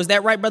work to do. Is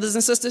that right, brothers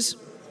and sisters?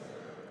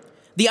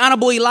 The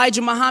Honorable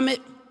Elijah Muhammad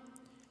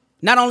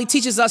not only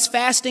teaches us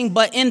fasting,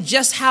 but in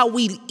just how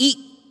we eat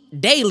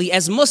daily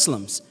as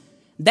Muslims,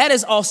 that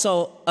is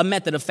also a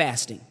method of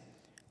fasting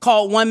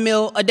called 1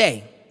 meal a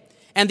day.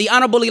 And the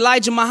Honorable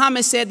Elijah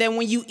Muhammad said that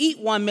when you eat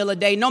 1 meal a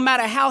day, no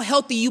matter how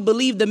healthy you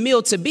believe the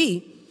meal to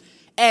be,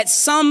 at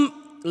some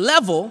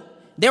level,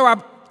 there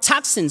are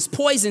toxins,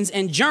 poisons,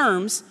 and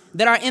germs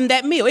that are in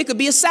that meal. It could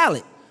be a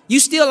salad. You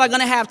still are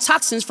going to have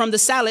toxins from the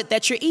salad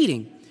that you're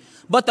eating.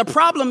 But the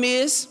problem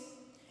is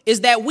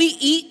that we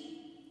eat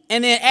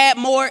and then add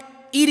more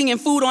eating and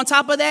food on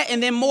top of that,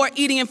 and then more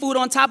eating and food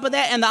on top of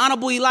that. And the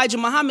Honorable Elijah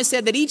Muhammad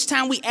said that each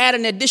time we add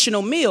an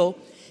additional meal,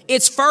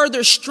 it's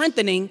further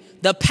strengthening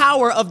the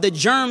power of the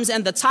germs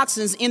and the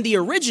toxins in the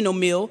original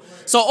meal.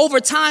 So over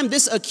time,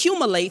 this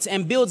accumulates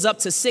and builds up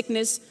to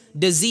sickness,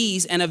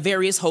 disease, and a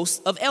various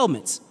host of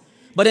ailments.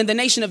 But in the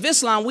Nation of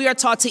Islam, we are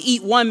taught to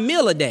eat 1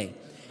 meal a day.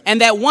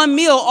 And that 1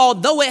 meal,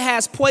 although it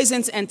has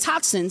poisons and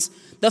toxins,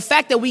 the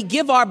fact that we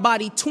give our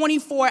body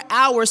 24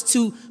 hours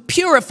to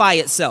purify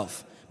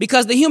itself,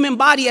 because the human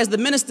body, as the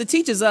minister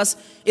teaches us,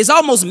 is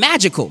almost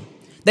magical.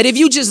 That if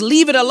you just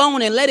leave it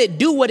alone and let it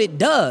do what it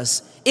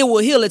does, it will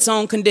heal its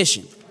own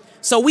condition.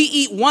 So we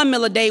eat 1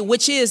 meal a day,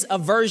 which is a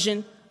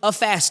version of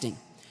fasting.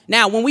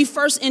 Now, when we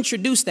first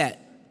introduced that,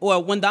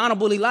 or when the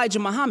Honorable Elijah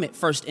Muhammad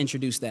first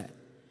introduced that,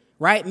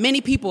 right,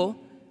 many people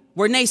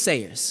were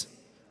naysayers.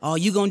 Oh,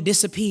 you're going to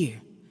disappear.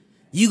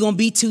 You're going to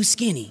be too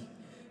skinny.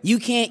 You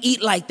can't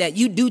eat like that.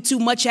 You do too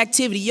much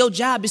activity. Your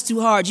job is too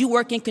hard. You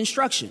work in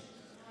construction.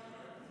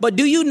 But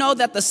do you know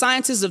that the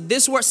scientists of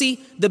this world, see,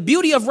 the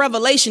beauty of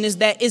revelation is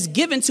that it's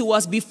given to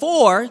us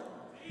before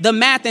the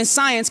math and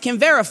science can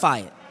verify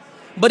it.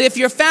 But if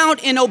you're found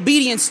in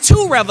obedience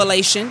to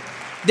revelation,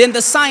 then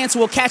the science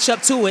will catch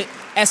up to it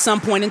at some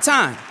point in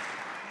time.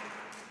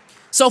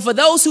 So for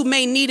those who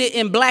may need it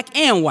in black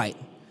and white,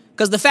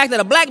 because the fact that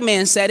a black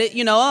man said it,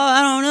 I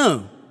don't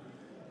know.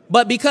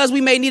 But because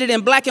we may need it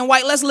in black and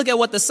white, let's look at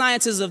what the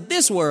scientists of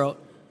this world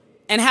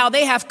and how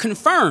they have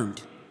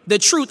confirmed the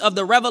truth of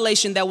the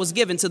revelation that was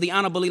given to the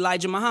Honorable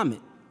Elijah Muhammad.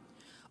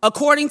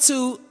 According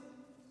to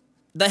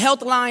the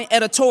Healthline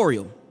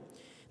editorial,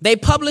 they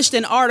published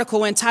an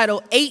article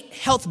entitled 8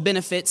 Health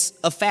Benefits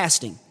of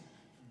Fasting,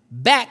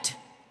 backed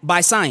by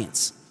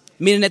science,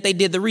 meaning that they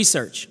did the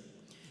research.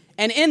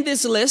 And in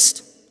this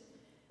list,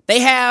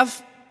 they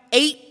have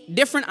 8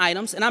 different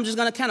items, and I'm just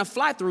going to kind of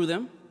fly through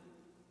them.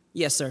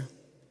 Yes, sir.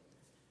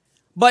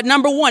 But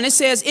number 1, it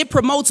says it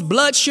promotes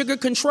blood sugar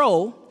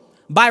control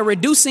by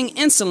reducing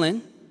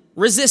insulin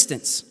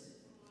resistance.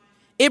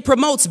 It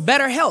promotes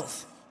better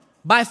health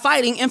by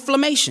fighting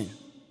inflammation.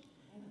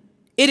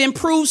 It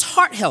improves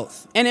heart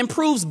health and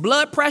improves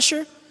blood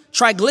pressure,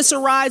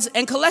 triglycerides,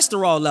 and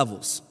cholesterol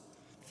levels.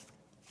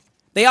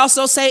 They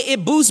also say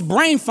it boosts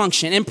brain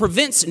function and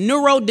prevents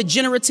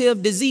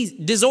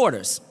neurodegenerative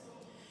disorders.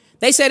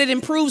 They said it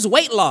improves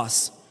weight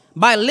loss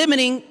by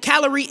limiting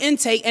calorie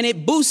intake, and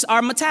it boosts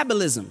our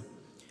metabolism.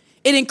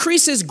 It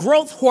increases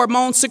growth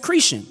hormone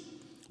secretion,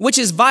 which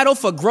is vital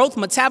for growth,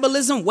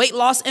 metabolism, weight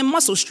loss, and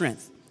muscle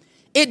strength.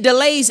 It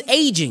delays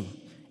aging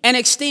and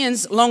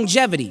extends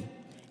longevity,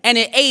 and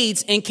it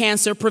aids in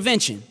cancer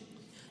prevention.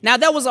 Now,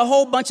 there was a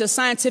whole bunch of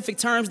scientific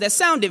terms that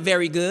sounded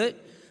very good,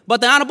 but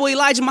the Honorable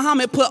Elijah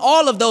Muhammad put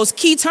all of those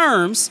key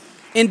terms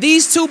in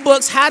these two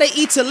books, How to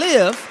Eat to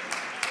Live.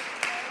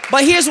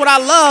 But here's what I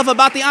love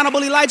about the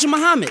Honorable Elijah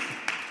Muhammad.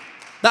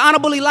 The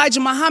Honorable Elijah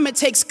Muhammad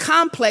takes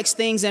complex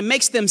things and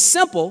makes them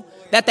simple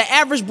that the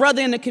average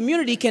brother in the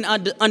community can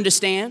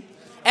understand,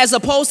 as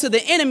opposed to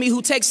the enemy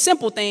who takes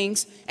simple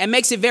things and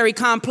makes it very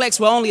complex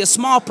where only a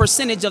small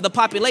percentage of the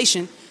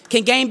population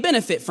can gain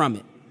benefit from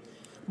it.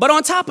 But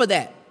on top of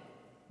that,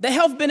 the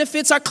health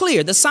benefits are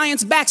clear. The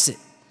science backs it,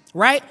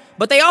 right?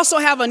 But they also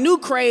have a new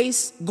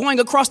craze going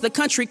across the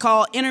country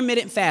called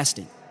intermittent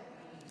fasting.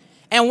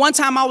 And one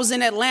time I was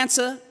in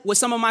Atlanta with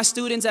some of my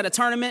students at a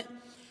tournament,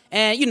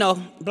 and you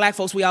know, black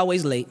folks, we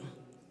always late.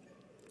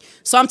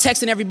 So I'm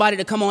texting everybody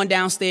to come on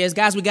downstairs.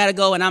 Guys, we gotta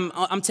go, and I'm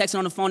texting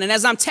on the phone. And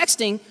as I'm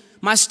texting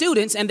my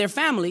students and their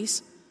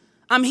families,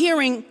 I'm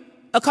hearing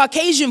a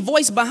Caucasian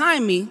voice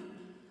behind me.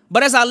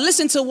 But as I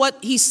listen to what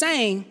he's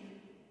saying,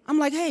 I'm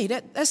like, hey,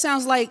 that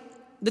sounds like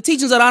the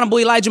teachings of the Honorable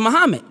Elijah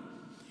Muhammad.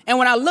 And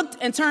when I looked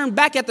and turned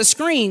back at the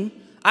screen,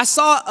 I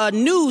saw a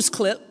news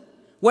clip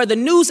where the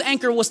news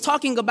anchor was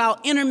talking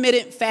about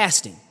intermittent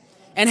fasting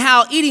and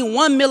how eating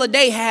one meal a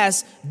day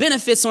has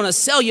benefits on a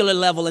cellular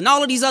level and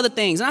all of these other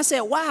things. And I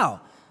said, wow,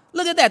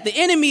 look at that. The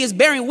enemy is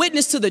bearing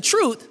witness to the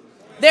truth.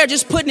 They're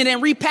just putting it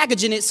and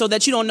repackaging it so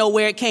that you don't know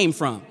where it came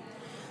from.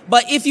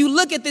 But if you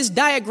look at this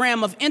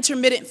diagram of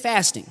intermittent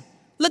fasting,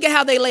 look at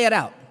how they lay it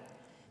out.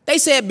 They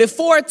said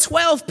before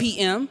 12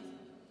 p.m.,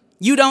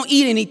 you don't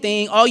eat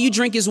anything. All you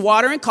drink is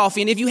water and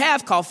coffee. And if you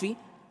have coffee,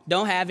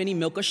 don't have any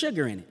milk or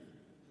sugar in it.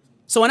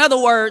 So in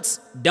other words,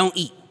 don't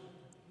eat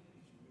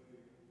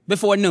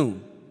before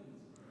noon.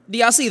 Do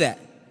y'all see that?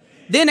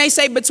 Then they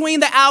say between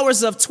the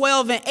hours of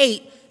 12 and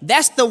 8,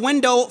 that's the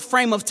window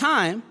frame of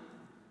time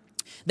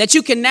that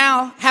you can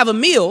now have a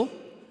meal.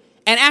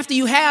 And after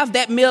you have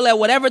that meal at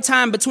whatever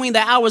time between the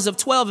hours of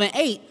 12 and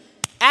 8,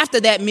 after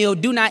that meal,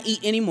 do not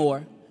eat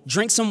anymore.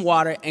 Drink some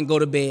water and go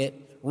to bed.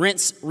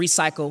 Rinse,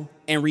 recycle,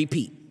 and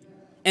repeat.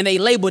 And they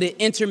labeled it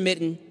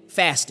intermittent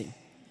fasting.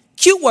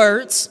 Cute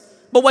words,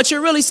 but what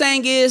you're really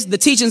saying is the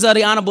teachings of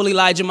the Honorable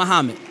Elijah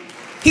Muhammad.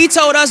 He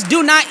told us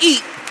do not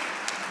eat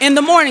in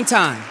the morning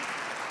time.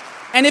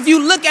 And if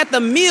you look at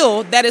the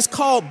meal that is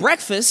called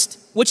breakfast,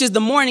 which is the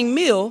morning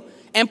meal,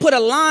 and put a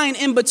line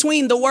in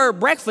between the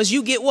word breakfast,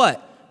 you get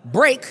what?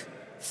 Break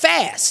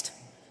fast.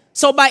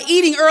 So by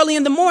eating early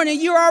in the morning,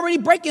 you're already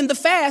breaking the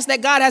fast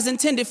that God has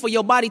intended for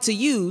your body to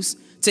use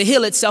to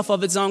heal itself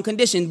of its own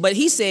condition. But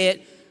he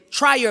said,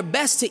 try your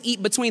best to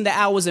eat between the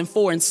hours of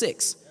 4 and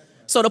 6.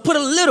 So to put a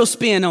little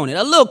spin on it,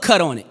 a little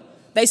cut on it,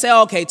 they say,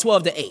 okay,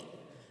 12 to 8. All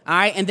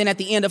right. And then at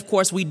the end, of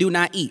course, we do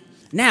not eat.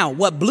 Now,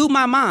 what blew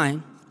my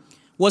mind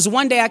was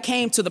one day I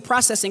came to the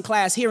processing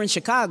class here in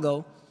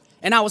Chicago,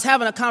 and I was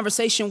having a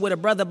conversation with a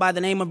brother by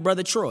the name of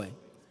Brother Troy.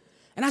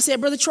 And I said,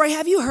 Brother Troy,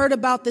 have you heard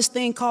about this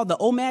thing called the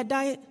OMAD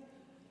diet?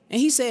 And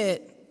he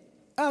said,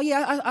 oh,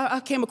 yeah, I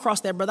came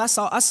across that, brother. I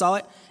saw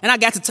it. And I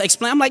got to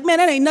explain. I'm like, man,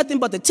 that ain't nothing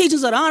but the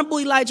teachings of the Honorable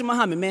Elijah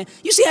Muhammad, man.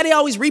 You see how they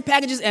always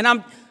repackage it?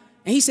 And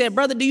he said,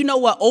 brother, do you know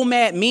what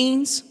OMAD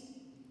means?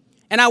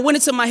 And I went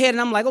into my head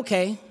and I'm like,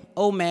 okay,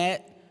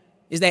 OMAD.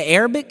 Is that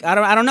Arabic?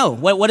 I don't know.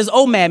 What does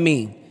OMAD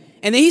mean?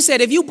 And then he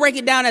said, if you break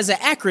it down as an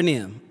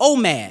acronym,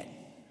 OMAD,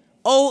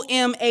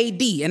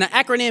 O-M-A-D, and an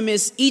acronym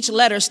is each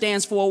letter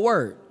stands for a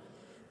word.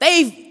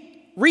 They've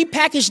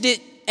repackaged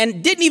it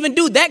and didn't even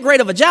do that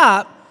great of a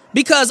job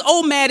because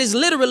OMAD is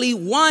literally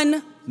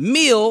one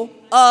meal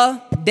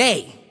a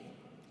day.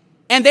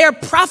 And they're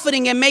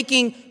profiting and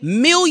making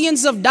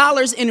millions of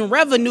dollars in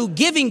revenue,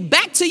 giving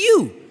back to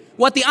you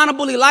what the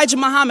Honorable Elijah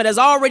Muhammad has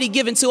already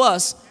given to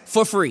us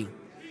for free.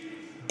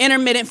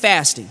 Intermittent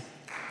fasting.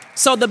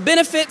 So the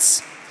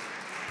benefits,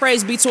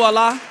 praise be to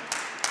Allah.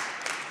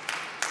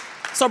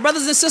 So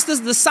brothers and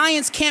sisters, the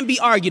science can't be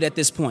argued at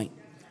this point.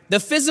 The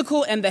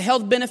physical and the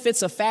health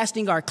benefits of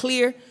fasting are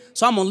clear.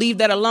 So I'm going to leave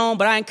that alone,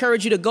 but I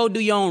encourage you to go do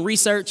your own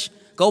research,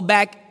 go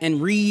back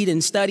and read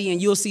and study,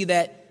 and you'll see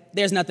that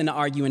there's nothing to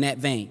argue in that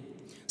vein.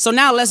 So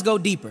now let's go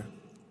deeper.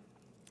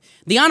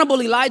 The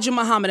Honorable Elijah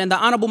Muhammad and the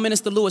Honorable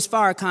Minister Louis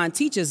Farrakhan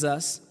teaches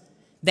us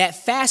that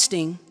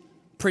fasting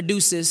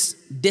produces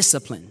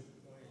discipline.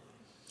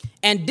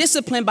 And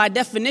discipline, by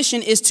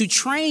definition, is to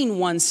train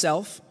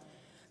oneself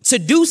to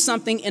do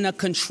something in a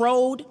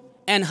controlled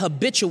and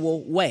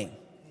habitual way.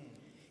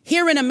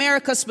 Here in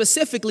America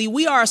specifically,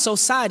 we are a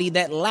society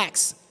that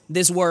lacks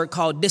this word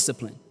called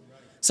discipline.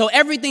 So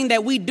everything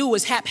that we do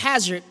is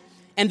haphazard,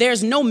 and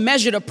there's no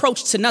measured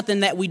approach to nothing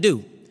that we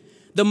do.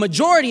 The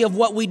majority of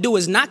what we do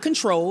is not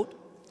controlled,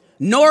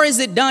 nor is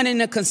it done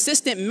in a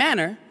consistent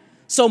manner,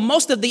 So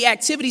most of the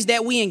activities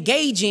that we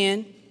engage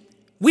in,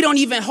 we don't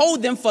even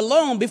hold them for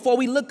long before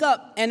we look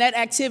up and that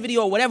activity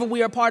or whatever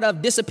we are part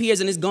of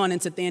disappears and is gone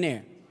into thin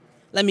air.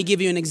 Let me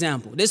give you an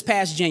example. This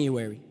past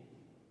January,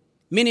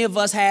 many of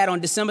us had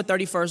on December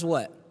 31st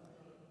what?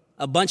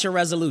 A bunch of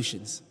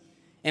resolutions.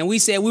 And we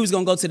said we was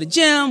going to go to the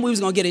gym, we was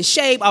going to get in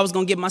shape, I was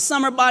going to get my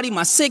summer body,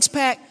 my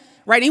six-pack,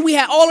 right? And we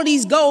had all of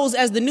these goals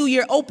as the new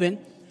year opened.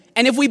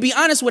 And if we be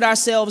honest with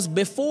ourselves,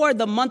 before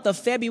the month of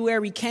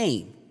February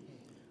came,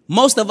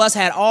 most of us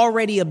had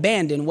already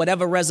abandoned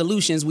whatever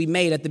resolutions we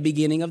made at the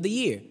beginning of the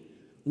year.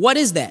 What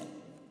is that?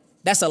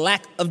 That's a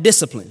lack of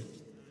discipline.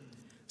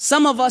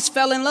 Some of us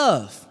fell in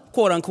love,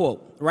 quote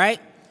unquote, right?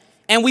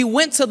 And we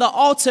went to the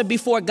altar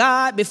before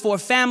God, before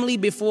family,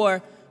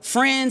 before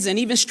friends, and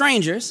even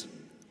strangers.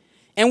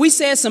 And we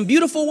said some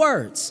beautiful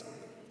words.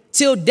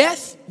 Till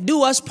death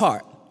do us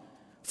part.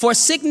 For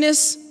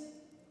sickness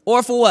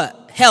or for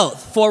what?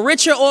 Health. For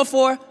richer or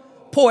for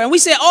poor. And we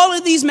said all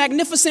of these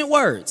magnificent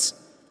words.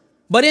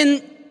 But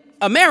in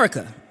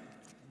America,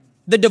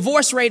 the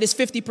divorce rate is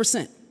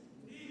 50%.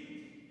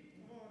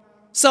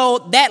 So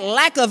that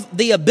lack of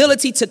the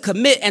ability to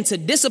commit and to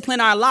discipline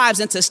our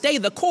lives and to stay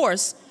the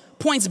course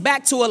points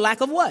back to a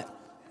lack of what?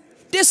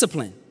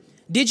 Discipline.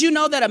 Did you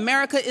know that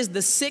America is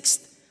the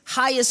 6th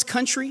highest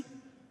country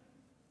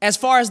as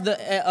far as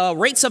the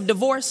rates of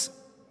divorce?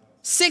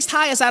 6th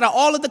highest out of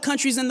all of the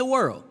countries in the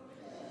world.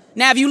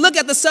 Now, if you look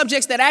at the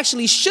subjects that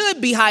actually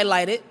should be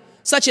highlighted,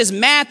 such as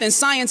math and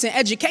science and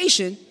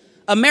education,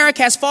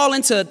 America has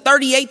fallen to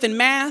 38th in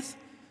math.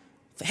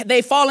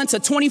 They fall into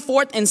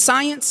 24th in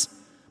science.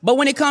 But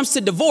when it comes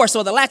to divorce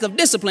or the lack of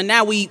discipline,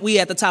 now we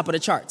at the top of the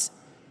charts,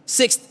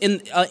 6th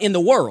in the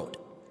world,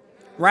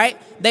 right?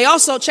 They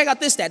also, check out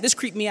this stat, this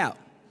creeped me out.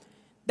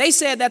 They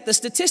said that the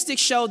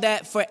statistics show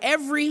that for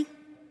every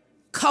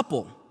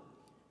couple,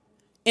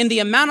 in the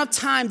amount of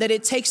time that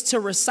it takes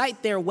to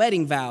recite their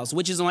wedding vows,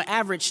 which is on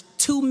average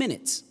 2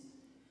 minutes,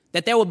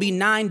 that there will be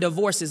 9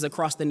 divorces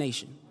across the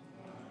nation.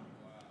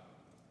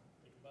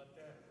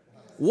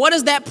 What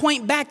does that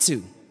point back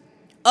to?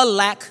 A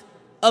lack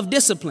of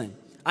discipline.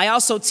 I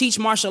also teach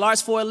martial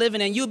arts for a living,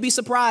 and you'll be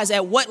surprised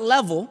at what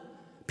level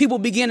people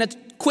begin to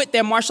quit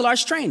their martial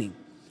arts training.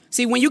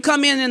 See, when you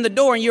come in the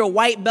door and you're a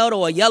white belt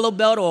or a yellow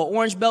belt or an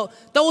orange belt,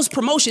 those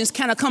promotions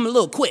kind of come a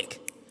little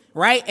quick,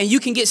 right? And you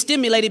can get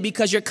stimulated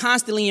because you're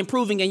constantly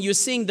improving and you're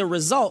seeing the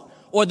result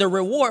or the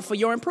reward for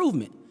your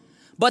improvement.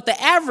 But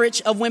the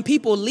average of when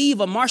people leave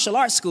a martial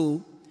arts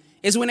school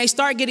is when they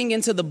start getting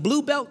into the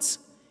blue belts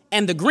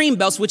and the green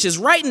belts, which is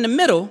right in the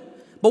middle.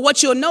 But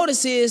what you'll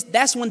notice is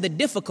that's when the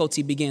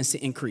difficulty begins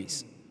to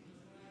increase.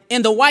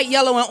 In the white,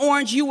 yellow, and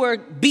orange, you were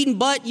beating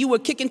butt, you were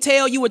kicking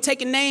tail, you were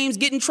taking names,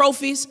 getting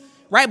trophies,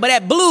 right? But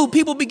at blue,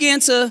 people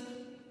begin to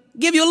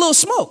give you a little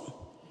smoke.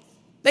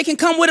 They can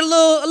come with a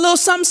little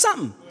something,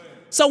 something.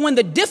 So when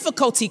the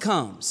difficulty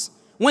comes,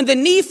 when the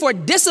need for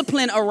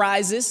discipline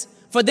arises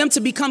for them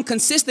to become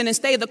consistent and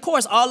stay the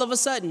course, all of a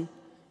sudden,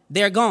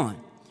 they're gone.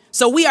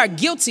 So we are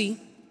guilty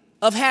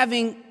of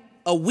having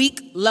a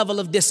weak level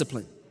of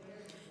discipline.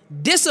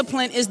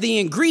 Discipline is the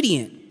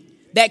ingredient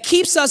that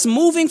keeps us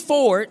moving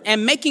forward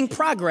and making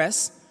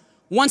progress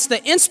once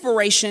the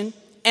inspiration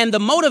and the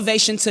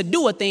motivation to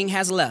do a thing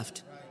has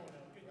left.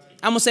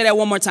 I'm going to say that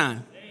one more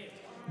time.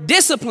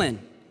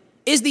 Discipline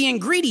is the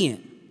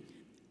ingredient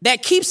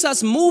that keeps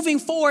us moving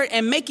forward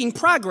and making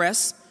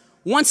progress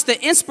once the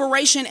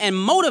inspiration and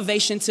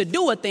motivation to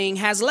do a thing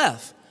has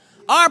left.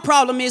 Our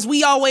problem is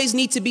we always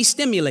need to be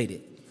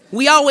stimulated.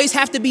 We always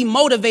have to be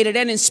motivated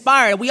and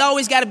inspired. We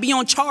always got to be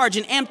on charge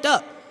and amped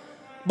up.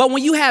 But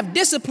when you have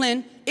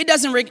discipline, it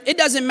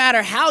doesn't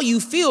matter how you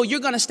feel,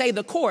 you're going to stay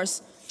the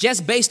course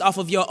just based off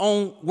of your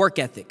own work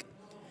ethic.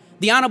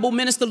 The Honorable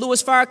Minister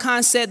Louis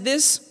Farrakhan said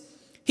this.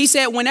 He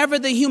said, whenever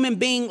the human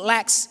being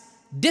lacks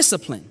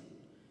discipline,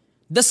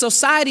 the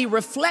society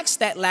reflects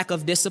that lack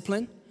of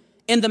discipline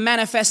in the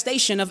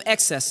manifestation of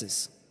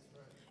excesses.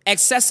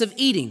 Excessive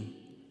eating,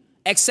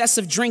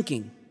 excessive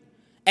drinking,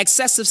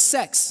 excessive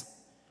sex,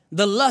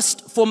 the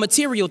lust for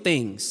material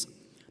things,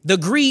 the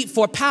greed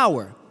for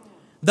power,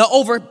 the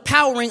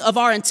overpowering of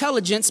our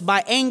intelligence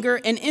by anger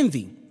and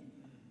envy.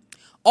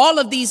 All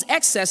of these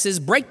excesses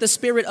break the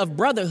spirit of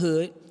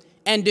brotherhood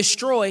and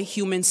destroy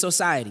human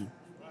society.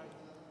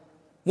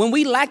 When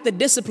we lack the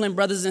discipline,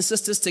 brothers and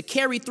sisters, to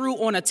carry through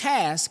on a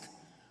task,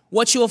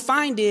 what you'll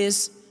find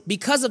is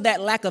because of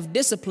that lack of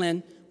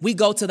discipline, we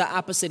go to the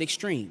opposite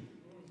extreme.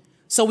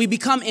 So we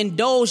become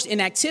indulged in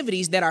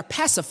activities that are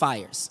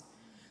pacifiers.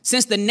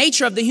 Since the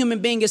nature of the human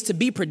being is to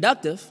be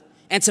productive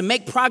and to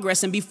make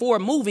progress and be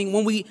forward moving,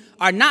 when we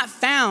are not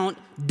found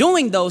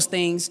doing those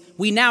things,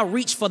 we now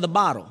reach for the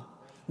bottle.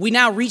 We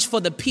now reach for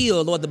the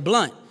pill or the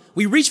blunt.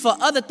 We reach for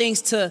other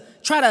things to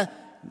try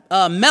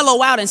to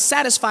mellow out and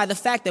satisfy the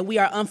fact that we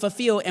are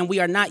unfulfilled and we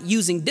are not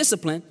using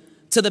discipline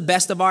to the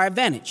best of our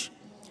advantage.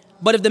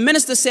 But if the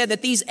minister said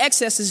that these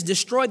excesses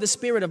destroy the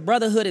spirit of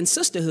brotherhood and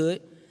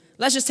sisterhood,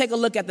 let's just take a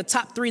look at the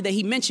top 3 that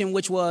he mentioned,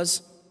 which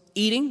was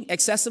eating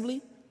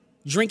excessively,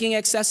 drinking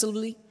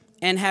excessively,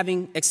 and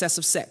having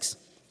excessive sex.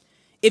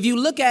 If you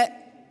look at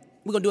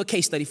we're going to do a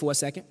case study for a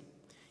second.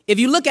 If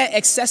you look at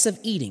excessive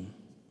eating,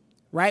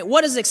 right,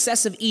 what does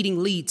excessive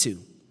eating lead to?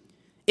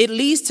 It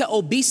leads to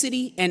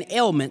obesity and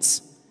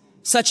ailments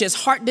such as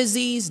heart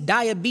disease,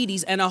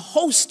 diabetes, and a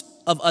host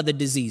of other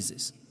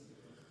diseases.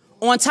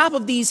 On top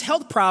of these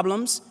health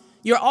problems,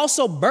 you're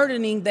also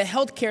burdening the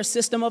healthcare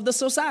system of the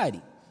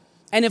society.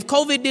 And if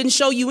COVID didn't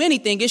show you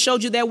anything, it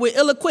showed you that we're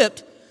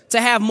ill-equipped to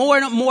have more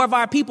and more of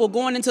our people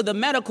going into the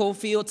medical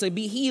field to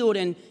be healed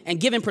and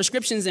given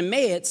prescriptions and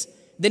meds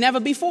than ever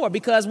before,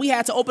 because we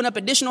had to open up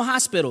additional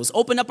hospitals,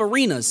 open up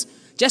arenas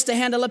just to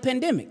handle a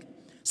pandemic.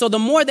 So the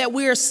more that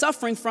we're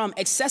suffering from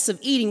excessive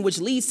eating, which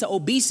leads to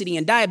obesity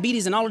and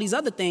diabetes and all of these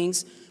other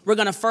things, we're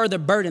going to further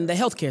burden the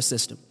healthcare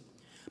system.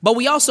 But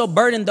we also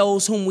burden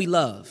those whom we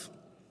love.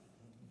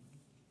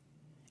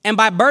 And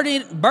by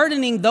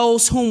burdening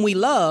those whom we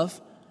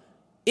love,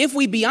 if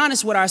we be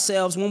honest with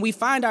ourselves, when we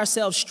find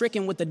ourselves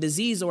stricken with a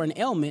disease or an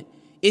ailment,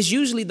 it's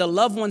usually the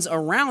loved ones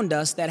around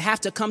us that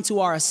have to come to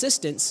our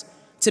assistance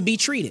to be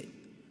treated.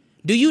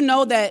 Do you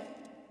know that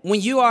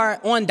when you are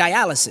on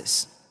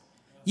dialysis,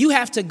 you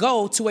have to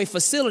go to a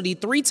facility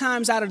 3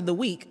 times out of the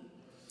week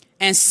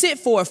and sit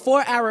for a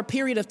 4-hour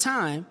period of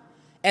time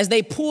as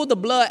they pull the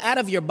blood out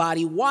of your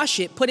body, wash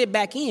it, put it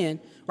back in,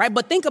 right?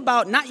 But think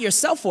about not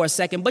yourself for a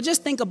second, but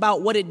just think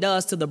about what it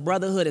does to the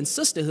brotherhood and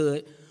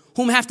sisterhood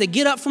whom have to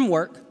get up from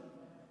work,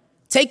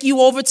 take you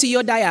over to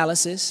your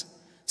dialysis,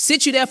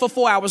 sit you there for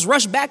 4 hours,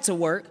 rush back to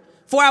work,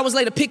 4 hours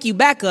later pick you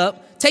back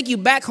up, take you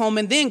back home,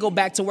 and then go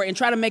back to work and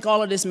try to make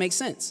all of this make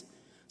sense.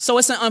 So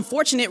it's an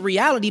unfortunate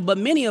reality, but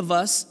many of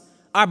us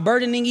are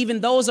burdening even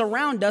those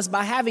around us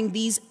by having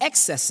these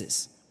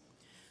excesses.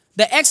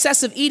 The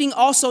excessive eating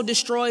also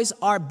destroys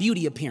our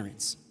beauty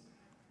appearance.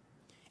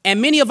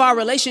 And many of our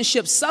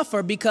relationships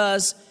suffer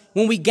because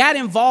when we got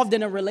involved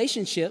in a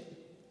relationship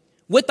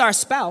with our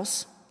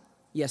spouse,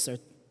 yes, sir.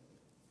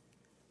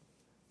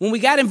 When we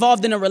got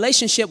involved in a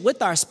relationship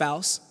with our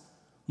spouse,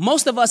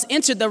 most of us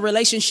entered the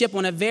relationship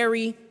on a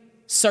very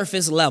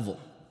surface level.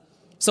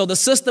 So the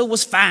sister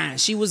was fine.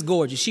 She was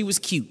gorgeous. She was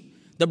cute.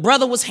 The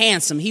brother was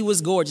handsome. He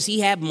was gorgeous. He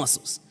had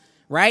muscles,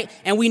 right?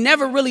 And we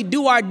never really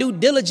do our due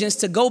diligence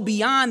to go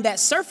beyond that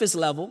surface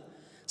level.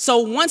 So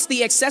once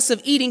the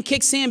excessive eating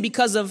kicks in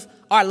because of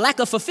our lack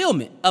of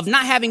fulfillment, of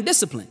not having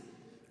discipline,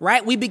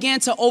 right? We began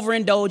to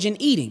overindulge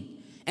in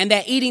eating. And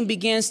that eating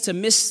begins to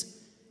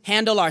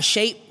mishandle our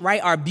shape,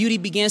 right? Our beauty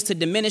begins to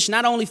diminish,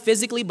 not only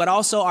physically, but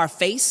also our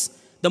face,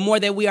 the more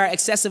that we are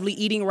excessively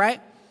eating,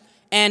 right?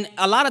 And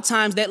a lot of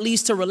times that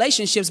leads to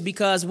relationships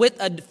because with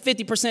a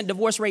 50%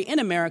 divorce rate in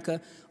America,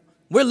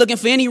 we're looking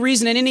for any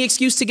reason and any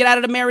excuse to get out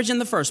of the marriage in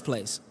the first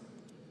place.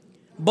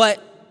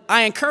 But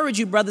I encourage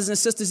you, brothers and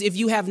sisters, if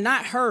you have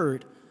not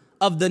heard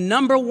of the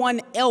number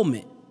one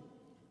ailment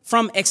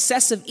from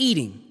excessive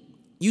eating,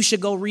 you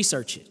should go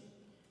research it.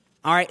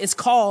 All right, it's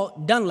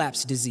called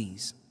Dunlap's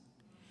disease.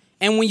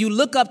 And when you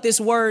look up this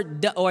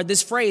word or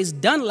this phrase,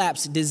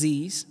 Dunlap's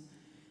disease,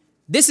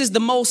 this is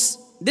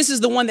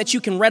the one that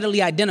you can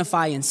readily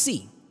identify and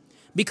see.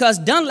 Because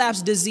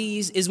Dunlap's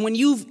disease is when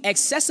you've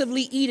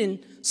excessively eaten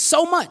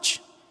so much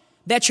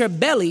that your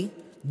belly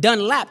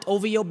Dunlapped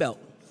over your belt.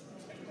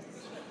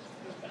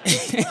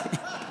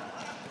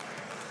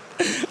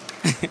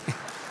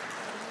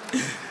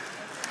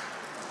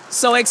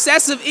 So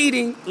excessive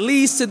eating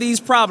leads to these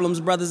problems,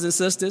 brothers and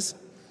sisters.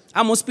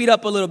 I'm going to speed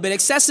up a little bit.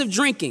 Excessive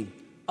drinking,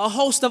 a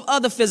host of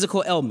other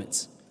physical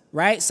ailments,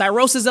 right?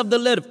 Cirrhosis of the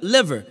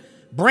liver,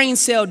 brain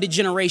cell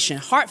degeneration,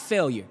 heart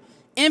failure,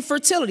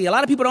 infertility. A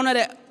lot of people don't know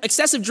that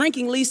excessive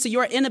drinking leads to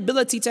your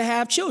inability to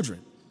have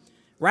children,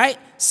 right?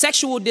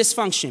 Sexual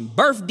dysfunction,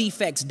 birth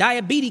defects,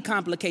 diabetes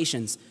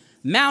complications,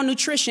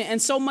 malnutrition,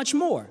 and so much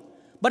more.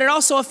 But it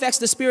also affects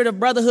the spirit of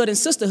brotherhood and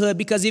sisterhood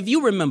because if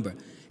you remember,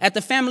 at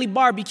the family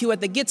barbecue,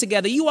 at the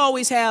get-together, you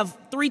always have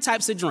 3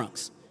 types of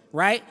drunks,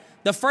 right?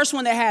 The first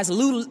one that has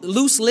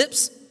loose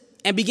lips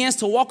and begins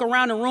to walk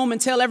around the room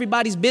and tell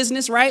everybody's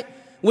business, right?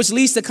 Which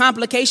leads to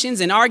complications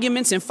and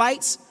arguments and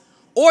fights.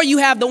 Or you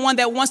have the one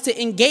that wants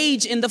to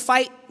engage in the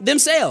fight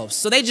themselves.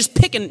 So they just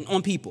picking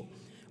on people,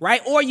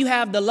 right? Or you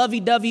have the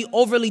lovey-dovey,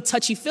 overly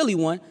touchy-feely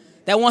one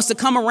that wants to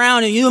come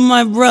around and you're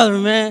my brother,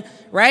 man,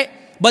 right?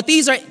 But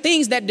these are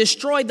things that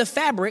destroy the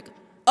fabric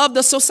of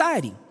the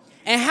society.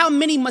 And how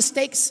many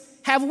mistakes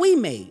have we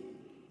made,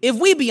 if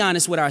we be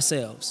honest with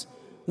ourselves,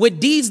 with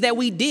deeds that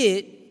we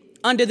did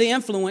under the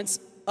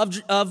influence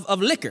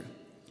of liquor,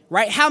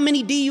 right? How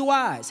many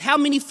DUIs, how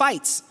many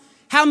fights,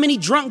 how many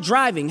drunk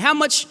driving, how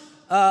much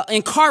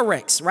in car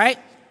wrecks, right?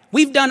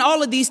 We've done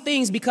all of these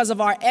things because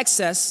of our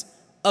excess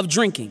of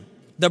drinking.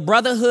 The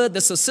brotherhood, the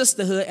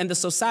sisterhood, and the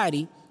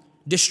society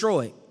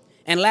destroyed.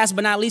 And last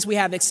but not least, we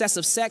have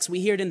excessive sex.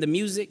 We hear it in the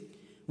music.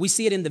 We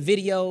see it in the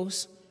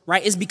videos,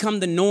 right? It's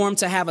become the norm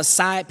to have a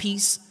side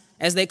piece,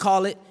 as they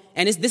call it.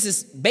 And this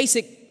is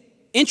basic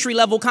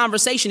entry-level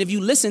conversation if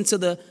you listen to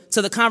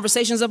the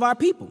conversations of our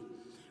people,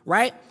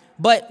 right?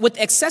 But with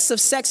excessive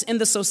sex in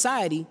the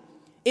society,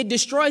 it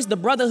destroys the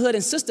brotherhood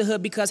and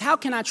sisterhood because how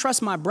can I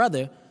trust my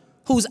brother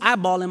who's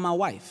eyeballing my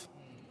wife?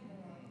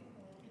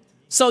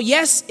 So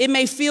yes, it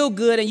may feel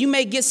good and you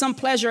may get some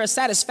pleasure or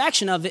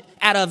satisfaction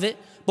out of it,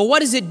 but what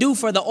does it do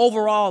for the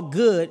overall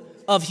good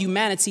of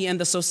humanity and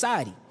the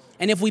society?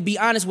 And if we be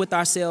honest with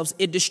ourselves,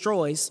 it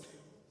destroys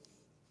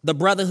the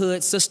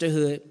brotherhood,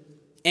 sisterhood,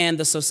 and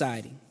the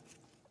society.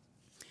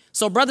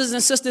 So brothers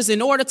and sisters, in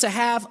order to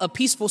have a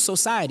peaceful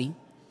society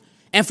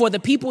and for the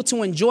people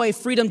to enjoy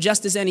freedom,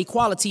 justice, and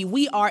equality,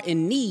 we are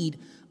in need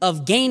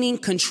of gaining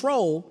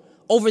control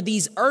over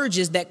these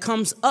urges that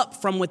comes up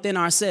from within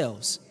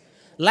ourselves.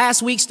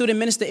 Last week, student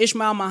minister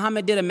Ishmael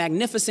Muhammad did a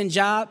magnificent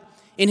job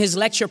in his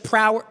lecture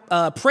prayer,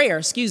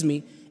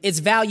 its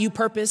value,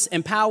 purpose,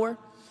 and power.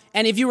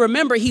 And if you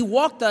remember, he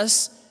walked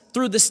us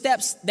through the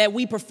steps that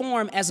we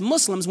perform as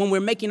Muslims when we're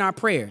making our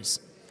prayers.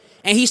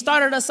 And he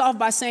started us off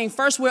by saying,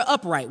 first, we're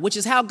upright, which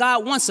is how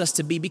God wants us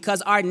to be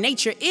because our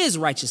nature is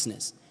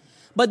righteousness.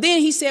 But then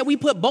he said we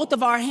put both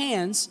of our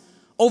hands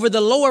over the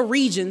lower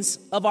regions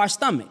of our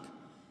stomach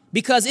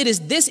because it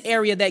is this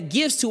area that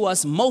gives to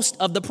us most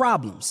of the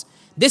problems.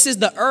 This is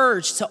the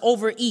urge to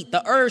overeat,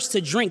 the urge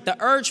to drink,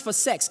 the urge for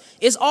sex.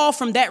 It's all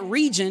from that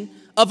region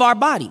of our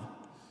body.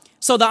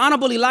 So the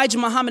Honorable Elijah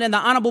Muhammad and the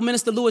Honorable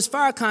Minister Louis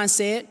Farrakhan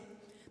said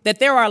that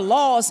there are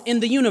laws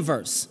in the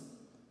universe.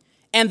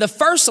 And the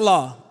first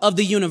law of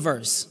the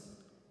universe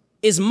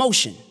is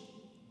motion.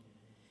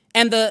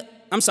 And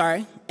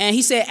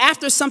he said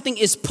after something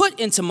is put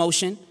into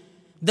motion,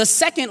 the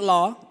second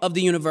law of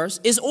the universe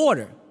is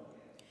order.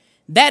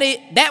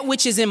 That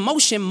which is in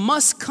motion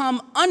must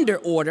come under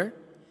order.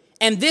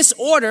 And this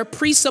order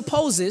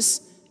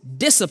presupposes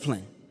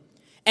discipline.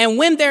 And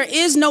when there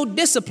is no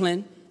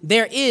discipline,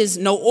 there is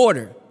no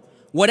order.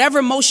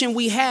 Whatever motion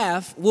we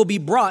have will be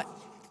brought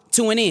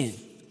to an end.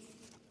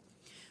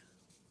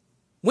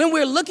 When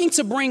we're looking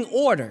to bring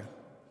order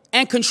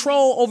and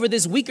control over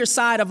this weaker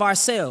side of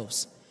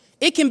ourselves,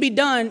 it can be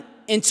done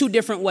in two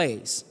different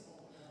ways.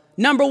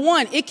 Number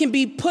one, you can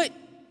be put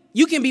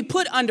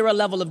under a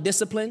level of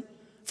discipline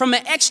from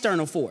an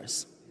external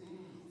force.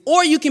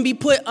 Or you can be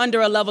put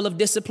under a level of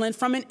discipline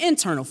from an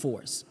internal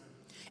force.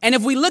 And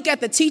if we look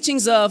at the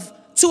teachings of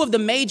two of the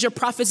major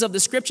prophets of the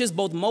scriptures,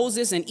 both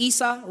Moses and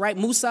Isa, right,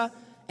 Musa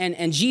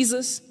and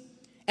Jesus,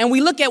 and we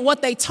look at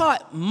what they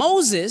taught,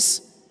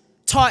 Moses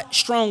taught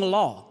strong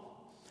law.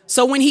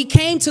 So when he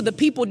came to the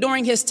people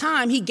during his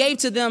time, he gave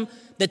to them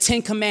the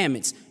 10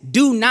 commandments.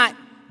 Do not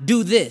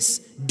do this,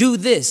 do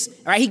this.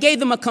 All right, he gave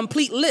them a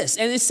complete list.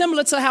 And it's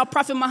similar to how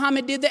Prophet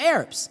Muhammad did the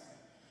Arabs,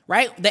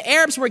 right? The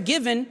Arabs were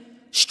given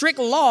strict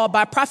law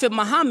by Prophet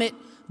Muhammad,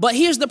 but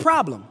here's the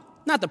problem.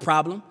 Not the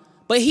problem,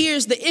 but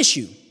here's the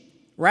issue,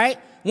 right?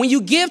 When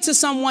you give to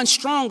someone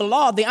strong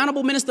law, the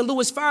Honorable Minister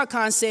Louis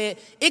Farrakhan said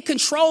it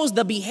controls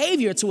the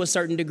behavior to a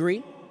certain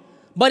degree,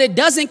 but it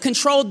doesn't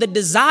control the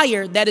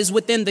desire that is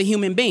within the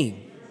human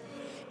being.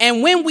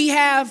 And when we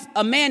have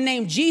a man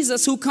named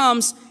Jesus who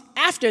comes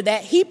after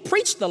that, he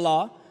preached the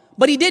law,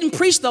 but he didn't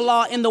preach the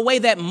law in the way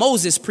that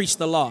Moses preached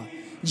the law.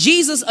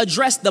 Jesus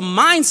addressed the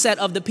mindset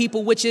of the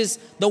people, which is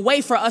the way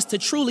for us to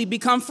truly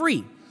become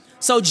free.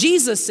 So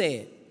Jesus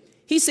said,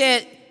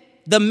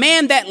 the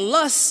man that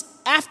lusts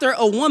after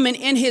a woman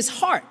in his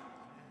heart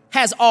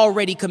has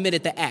already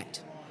committed the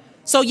act.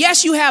 So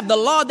yes, you have the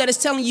law that is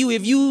telling you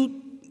if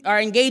you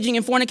are engaging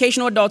in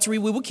fornication or adultery,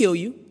 we will kill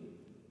you,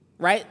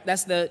 right?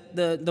 That's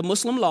the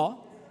Muslim law.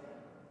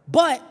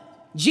 But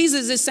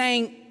Jesus is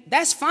saying,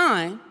 that's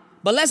fine,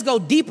 but let's go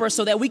deeper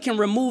so that we can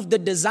remove the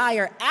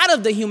desire out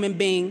of the human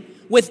being,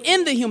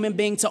 within the human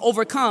being, to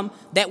overcome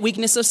that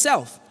weakness of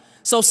self.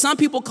 So some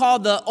people call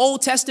the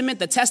Old Testament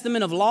the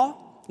Testament of Law,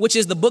 which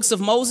is the books of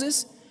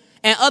Moses,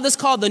 and others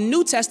call the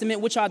New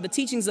Testament, which are the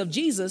teachings of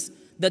Jesus,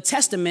 the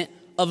Testament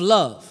of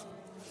love.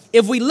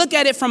 If we look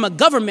at it from a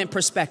government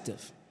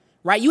perspective,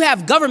 right, you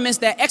have governments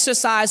that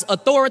exercise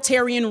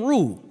authoritarian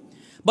rule.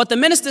 But the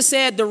minister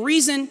said the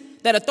reason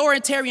that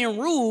authoritarian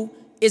rule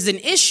is an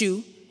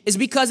issue is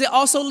because it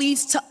also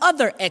leads to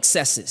other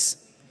excesses,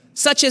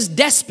 such as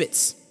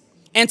despots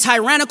and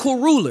tyrannical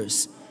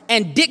rulers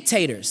and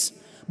dictators.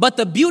 But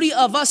the beauty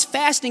of us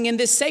fasting in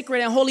this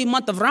sacred and holy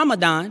month of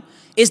Ramadan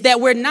is that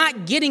we're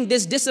not getting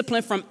this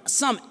discipline from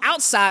some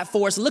outside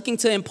force looking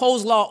to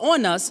impose law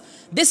on us.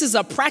 This is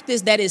a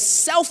practice that is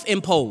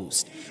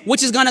self-imposed,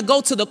 which is going to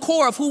go to the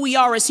core of who we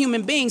are as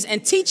human beings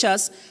and teach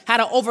us how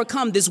to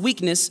overcome this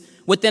weakness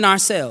within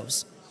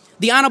ourselves.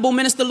 The Honorable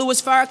Minister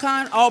Louis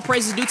Farrakhan, all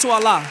praises due to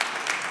Allah.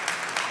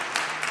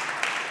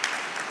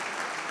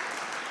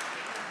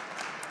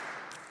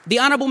 The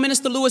Honorable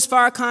Minister Louis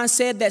Farrakhan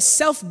said that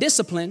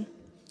self-discipline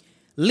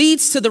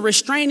leads to the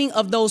restraining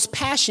of those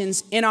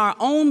passions in our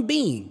own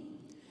being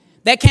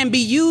that can be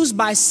used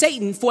by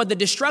Satan for the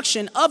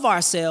destruction of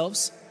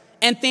ourselves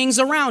and things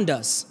around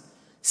us.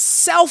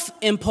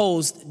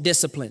 Self-imposed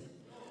discipline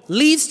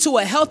leads to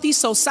a healthy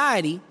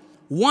society,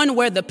 one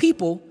where the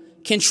people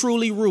can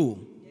truly rule.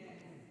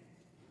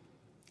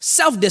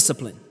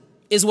 Self-discipline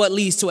is what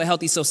leads to a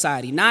healthy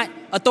society, not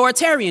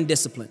authoritarian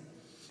discipline.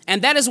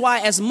 And that is why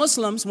as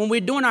Muslims, when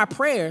we're doing our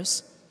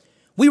prayers,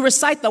 we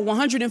recite the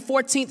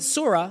 114th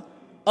surah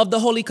of the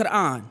Holy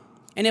Quran.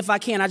 And if I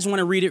can, I just want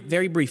to read it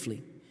very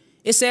briefly.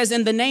 It says,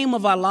 in the name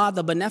of Allah,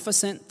 the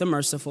Beneficent, the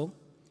Merciful,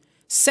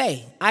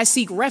 say, I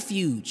seek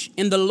refuge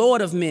in the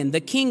Lord of men, the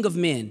King of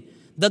men,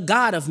 the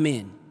God of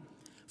men,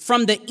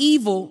 from the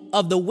evil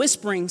of the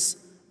whisperings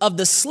of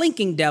the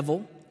slinking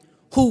devil,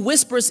 who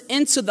whispers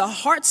into the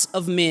hearts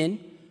of men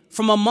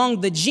from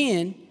among the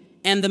jinn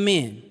and the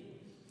men.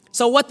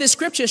 So what this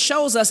scripture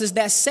shows us is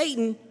that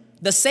Satan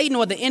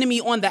or the enemy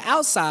on the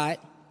outside,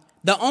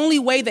 the only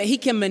way that he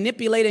can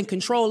manipulate and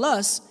control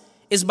us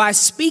is by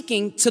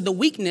speaking to the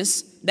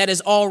weakness that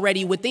is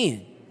already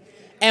within.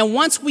 And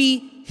once we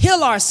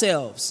heal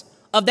ourselves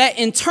of that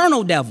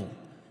internal devil,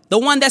 the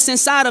one that's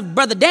inside of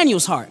Brother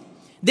Daniel's heart,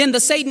 then the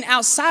Satan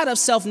outside of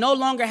self no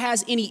longer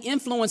has any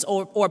influence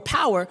or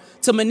power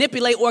to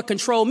manipulate or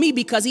control me,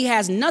 because he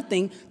has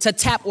nothing to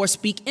tap or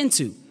speak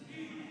into.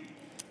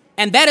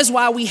 And that is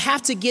why we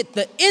have to get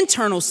the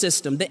internal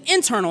system, the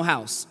internal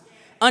house,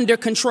 under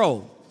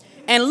control.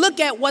 And look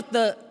at what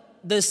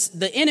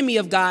the enemy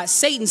of God,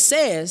 Satan,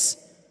 says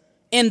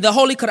in the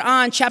Holy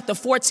Quran, chapter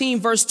 14,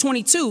 verse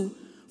 22,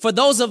 for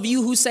those of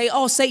you who say,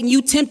 oh, Satan,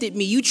 you tempted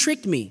me, you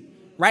tricked me,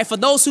 right? For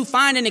those who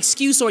find an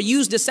excuse or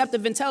use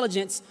deceptive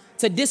intelligence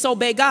to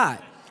disobey God.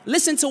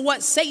 Listen to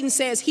what Satan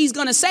says he's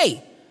going to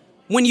say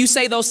when you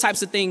say those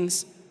types of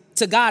things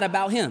to God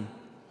about him.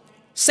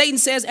 Satan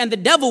says, and the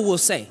devil will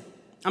say,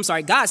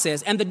 God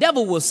says, and the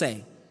devil will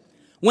say,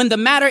 when the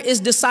matter is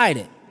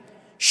decided,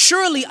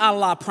 surely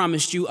Allah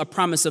promised you a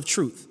promise of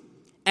truth,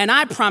 and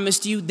I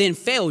promised you, then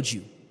failed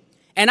you.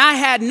 And I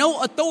had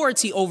no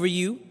authority over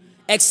you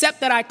except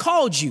that I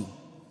called you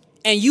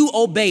and you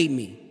obeyed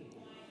me.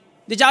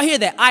 Did y'all hear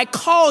that? I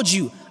called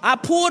you. I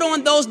pulled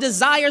on those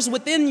desires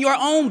within your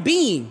own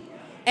being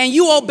and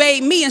you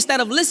obeyed me instead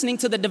of listening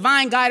to the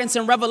divine guidance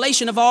and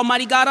revelation of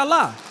Almighty God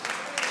Allah.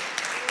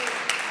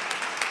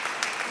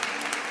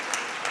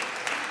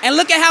 And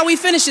look at how he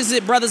finishes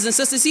it, brothers and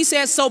sisters. He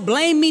says, so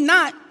blame me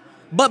not,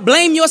 but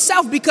blame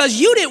yourself, because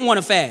you didn't want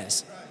to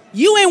fast.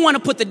 You ain't want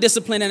to put the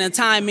discipline and the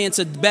time in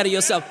to better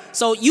yourself.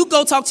 So you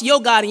go talk to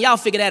your God and y'all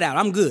figure that out.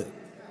 I'm good.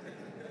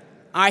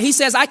 All right. He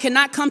says, I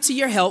cannot come to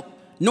your help,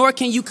 nor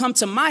can you come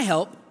to my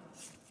help.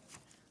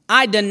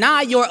 I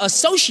deny your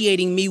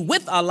associating me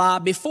with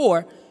Allah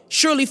before.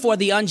 Surely for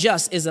the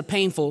unjust is a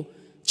painful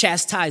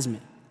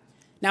chastisement.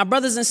 Now,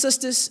 brothers and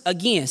sisters,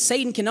 again,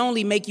 Satan can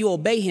only make you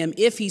obey him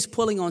if he's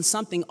pulling on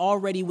something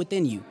already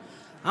within you.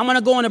 I'm going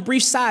to go on a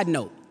brief side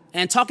note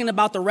and talking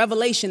about the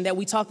revelation that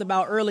we talked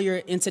about earlier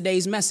in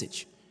today's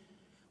message.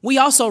 We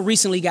also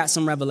recently got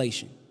some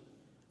revelation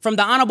from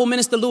the Honorable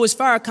Minister Louis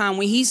Farrakhan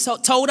when he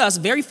told us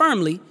very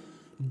firmly,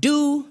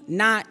 do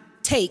not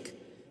take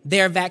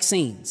their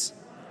vaccines.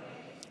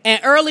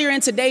 And earlier in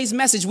today's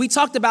message, we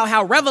talked about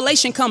how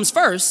revelation comes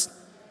first,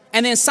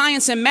 and then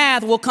science and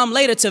math will come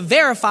later to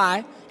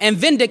verify and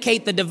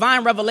vindicate the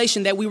divine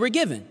revelation that we were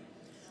given.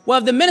 Well,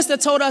 if the minister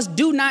told us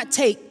do not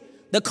take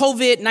the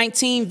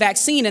COVID-19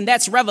 vaccine, and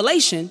that's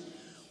revelation,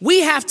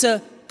 we have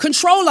to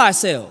control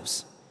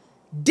ourselves,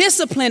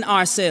 discipline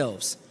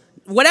ourselves.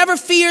 Whatever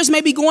fears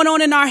may be going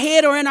on in our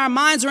head or in our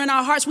minds or in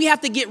our hearts, we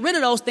have to get rid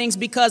of those things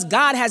because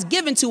God has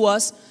given to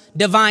us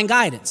divine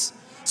guidance.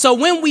 So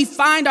when we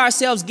find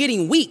ourselves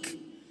getting weak,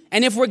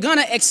 and if we're going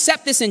to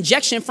accept this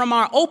injection from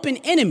our open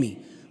enemy,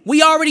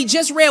 we already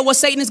just read what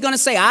Satan is going to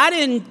say. I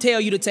didn't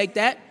tell you to take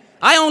that.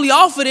 I only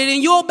offered it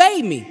and you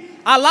obeyed me.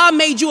 Allah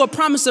made you a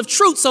promise of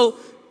truth. So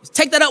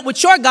take that up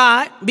with your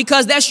God,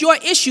 because that's your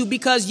issue,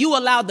 because you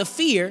allowed the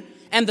fear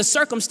and the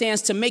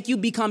circumstance to make you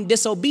become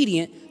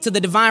disobedient to the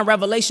divine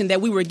revelation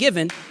that we were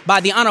given by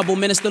the Honorable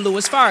Minister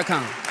Louis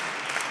Farrakhan.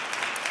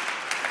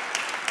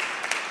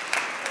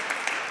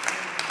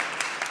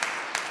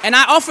 And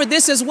I offer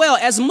this as well.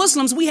 As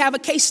Muslims, we have a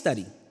case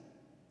study.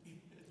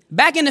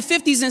 Back in the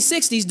 50s and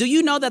 60s, do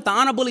you know that the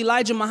Honorable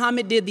Elijah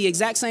Muhammad did the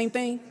exact same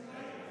thing?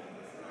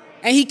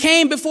 And he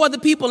came before the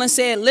people and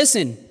said,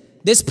 listen,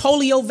 this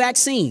polio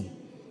vaccine,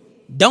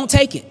 don't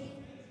take it.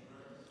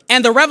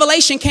 And the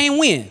revelation came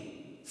when?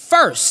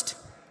 First.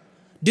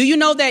 Do you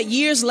know that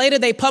years later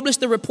they published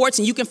the reports,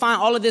 and you can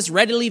find all of this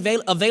readily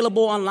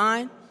available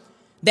online,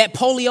 that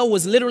polio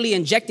was literally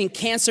injecting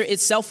cancer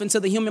itself into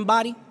the human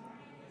body?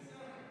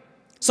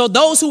 So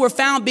those who were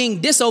found being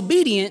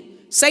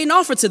disobedient, Satan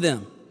offered to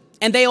them,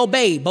 and they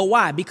obeyed. But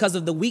why? Because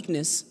of the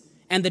weakness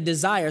and the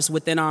desires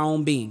within our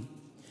own being.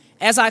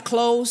 As I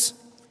close,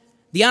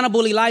 the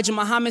Honorable Elijah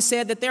Muhammad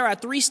said that there are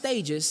 3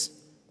 stages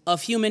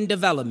of human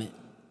development.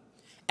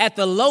 At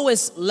the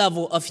lowest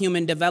level of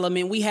human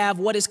development, we have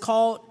what is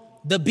called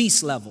the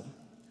beast level.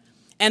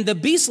 And the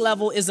beast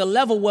level is a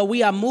level where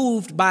we are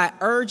moved by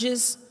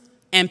urges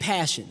and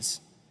passions.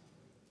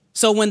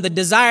 So when the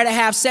desire to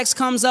have sex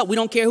comes up, we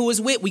don't care who it's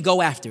with, we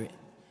go after it.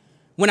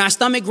 When our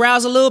stomach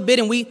growls a little bit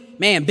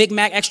and Big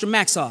Mac, extra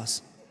mac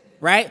sauce,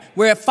 right?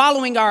 We're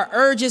following our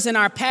urges and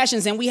our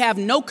passions, and we have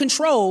no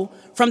control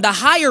from the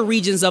higher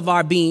regions of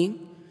our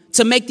being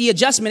to make the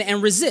adjustment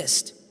and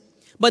resist.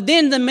 But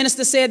then the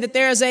minister said that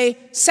there is a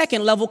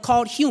second level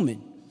called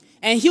human.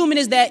 And human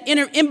is that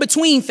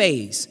in-between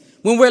phase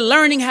when we're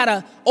learning how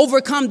to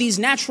overcome these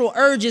natural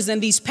urges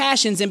and these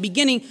passions and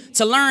beginning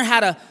to learn how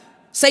to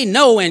say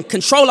no and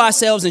control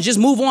ourselves and just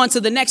move on to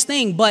the next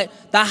thing. But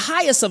the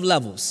highest of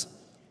levels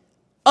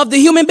of the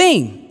human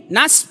being,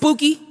 not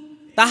spooky,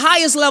 the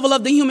highest level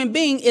of the human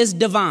being is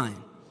divine.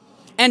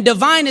 And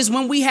divine is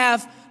when we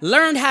have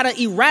learned how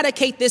to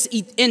eradicate this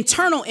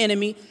internal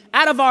enemy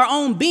out of our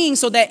own being,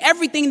 so that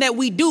everything that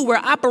we do, we're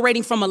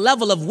operating from a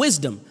level of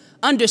wisdom,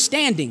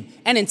 understanding,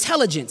 and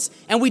intelligence.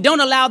 And we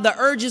don't allow the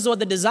urges or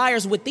the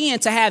desires within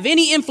to have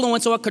any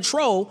influence or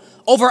control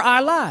over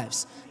our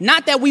lives.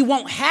 Not that we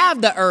won't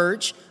have the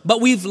urge, but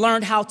we've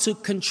learned how to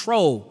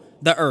control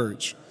the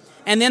urge.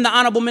 And then the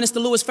Honorable Minister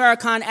Louis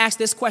Farrakhan asked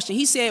this question.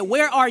 He said,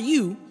 where are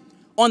you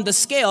on the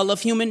scale of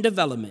human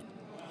development?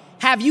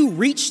 Have you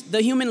reached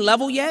the human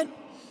level yet?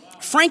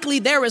 Frankly,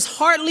 there is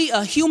hardly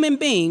a human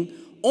being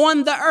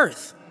on the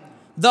earth.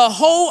 The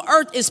whole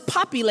earth is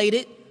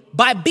populated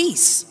by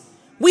beasts.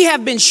 We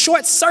have been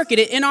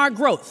short-circuited in our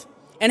growth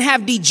and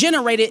have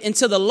degenerated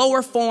into the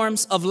lower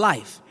forms of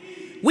life.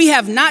 We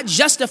have not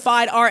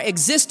justified our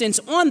existence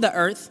on the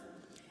earth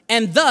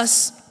and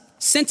thus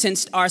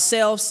sentenced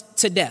ourselves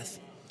to death.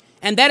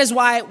 And that is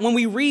why when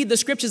we read the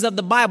scriptures of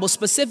the Bible,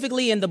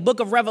 specifically in the book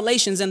of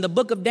Revelations and the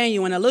book of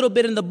Daniel and a little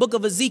bit in the book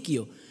of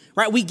Ezekiel,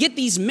 right, we get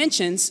these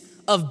mentions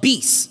of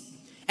beasts.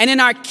 And in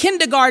our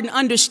kindergarten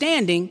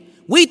understanding,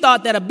 we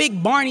thought that a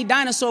big Barney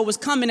dinosaur was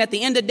coming at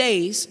the end of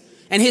days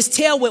and his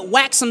tail would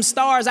whack some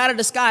stars out of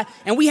the sky.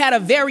 And we had a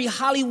very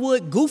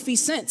Hollywood goofy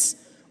sense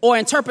or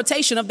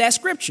interpretation of that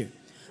scripture.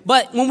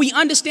 But when we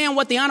understand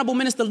what the Honorable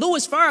Minister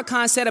Louis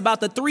Farrakhan said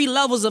about the 3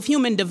 levels of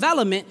human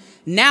development,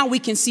 now we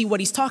can see what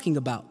he's talking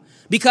about.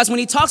 Because when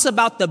he talks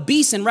about the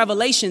beasts in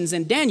Revelations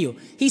and Daniel,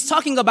 he's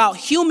talking about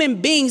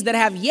human beings that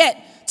have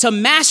yet to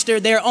master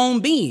their own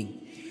being.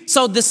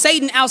 So the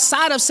Satan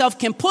outside of self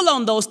can pull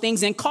on those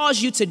things and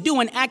cause you to do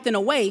and act in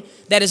a way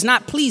that is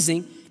not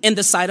pleasing in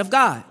the sight of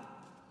God.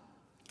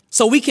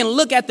 So we can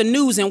look at the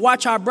news and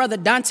watch our brother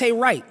Dante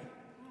Wright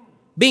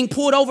being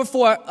pulled over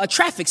for a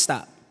traffic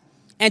stop.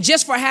 And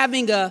just for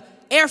having a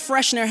air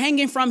freshener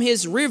hanging from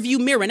his rearview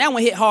mirror, and that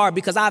one hit hard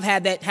because I've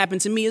had that happen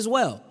to me as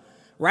well,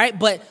 right?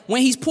 But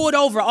when he's pulled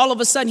over, all of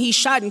a sudden he's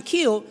shot and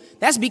killed.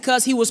 That's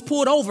because he was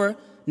pulled over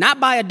not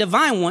by a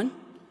divine one,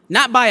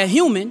 not by a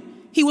human.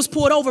 He was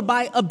pulled over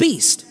by a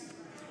beast.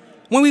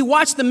 When we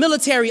watch the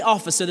military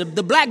officer,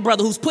 the black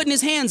brother who's putting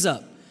his hands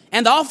up,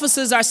 and the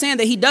officers are saying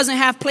that he doesn't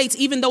have plates,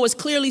 even though it's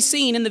clearly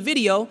seen in the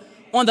video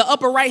on the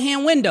upper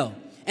right-hand window.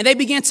 And they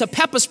began to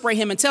pepper spray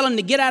him and tell him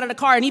to get out of the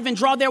car and even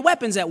draw their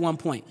weapons at one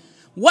point.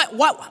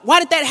 Why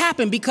did that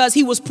happen? Because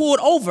he was pulled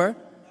over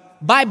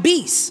by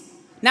beasts.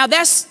 Now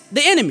that's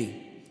the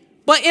enemy.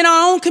 But in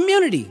our own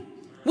community,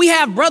 we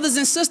have brothers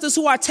and sisters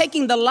who are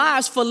taking the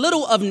lives for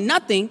little of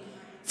nothing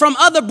from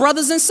other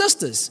brothers and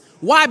sisters.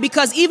 Why?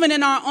 Because even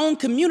in our own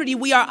community,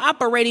 we are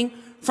operating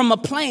from a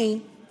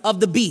plane of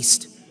the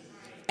beast.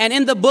 And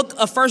in the book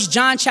of 1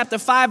 John chapter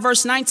 5,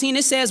 verse 19,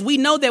 it says, we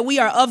know that we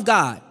are of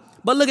God.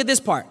 But look at this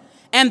part.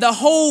 And the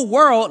whole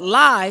world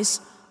lies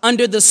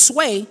under the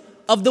sway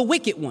of the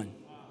wicked one.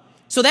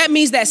 So that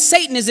means that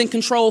Satan is in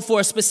control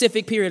for a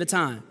specific period of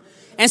time.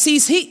 And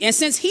since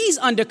he's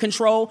under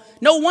control,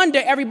 no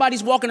wonder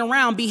everybody's walking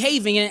around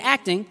behaving and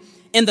acting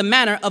in the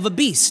manner of a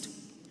beast.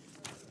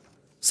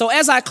 So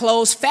as I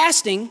close,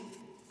 fasting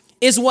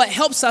is what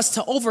helps us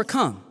to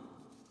overcome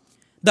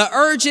the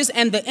urges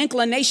and the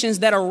inclinations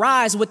that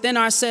arise within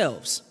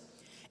ourselves.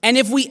 And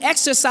if we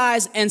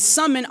exercise and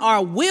summon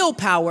our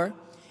willpower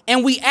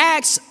and we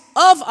ask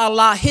of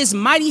Allah his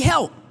mighty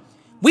help,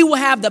 we will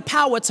have the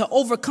power to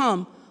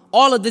overcome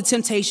all of the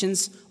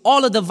temptations,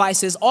 all of the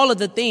vices, all of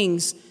the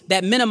things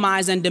that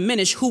minimize and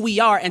diminish who we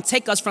are and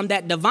take us from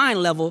that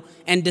divine level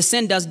and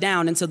descend us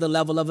down into the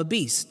level of a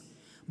beast.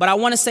 But I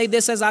want to say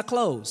this as I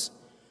close.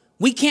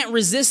 We can't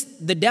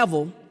resist the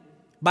devil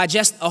by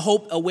just a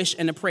hope, a wish,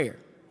 and a prayer.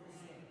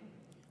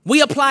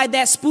 We applied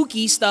that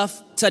spooky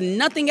stuff to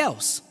nothing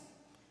else.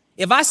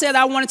 If I said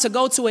I wanted to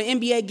go to an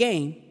NBA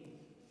game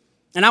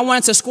and I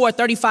wanted to score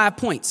 35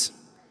 points,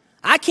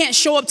 I can't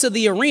show up to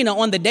the arena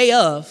on the day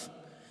of,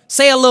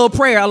 say a little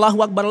prayer,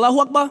 Allahu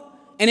Akbar,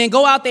 and then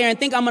go out there and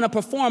think I'm going to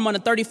perform on a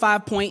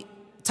 35-point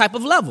type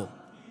of level.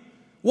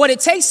 What it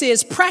takes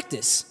is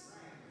practice,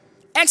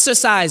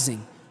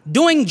 exercising,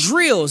 doing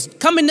drills,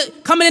 coming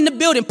in the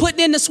building,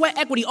 putting in the sweat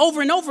equity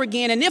over and over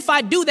again. And if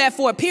I do that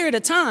for a period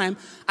of time,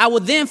 I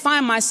will then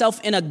find myself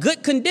in a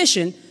good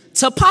condition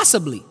to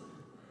possibly,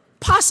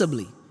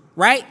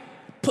 right,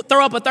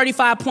 throw up a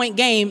 35-point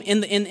game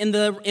in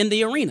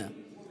the arena.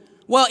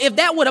 Well, if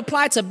that would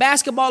apply to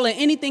basketball and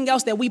anything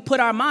else that we put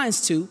our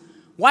minds to,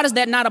 why does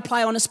that not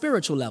apply on a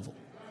spiritual level?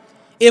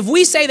 If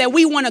we say that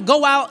we want to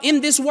go out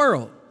in this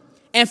world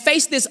and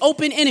face this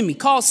open enemy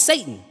called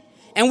Satan,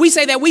 and we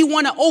say that we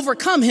want to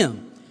overcome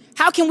him,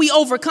 how can we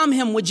overcome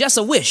him with just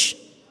a wish,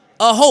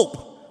 a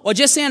hope, or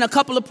just saying a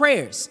couple of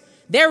prayers?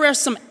 There are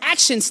some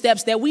action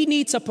steps that we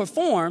need to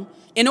perform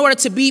in order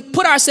to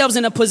put ourselves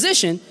in a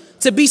position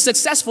to be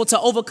successful to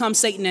overcome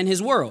Satan and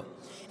his world.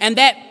 And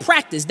that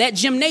practice, that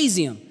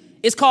gymnasium,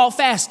 is called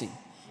fasting.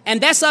 And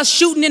that's us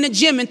shooting in the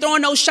gym and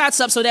throwing those shots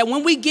up so that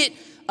when we get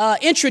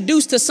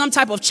introduced to some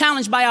type of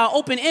challenge by our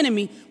open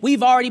enemy,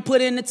 we've already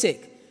put in the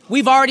tick.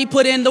 We've already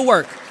put in the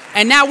work.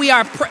 And now we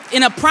are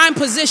in a prime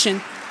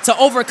position to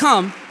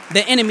overcome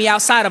the enemy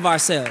outside of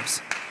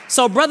ourselves.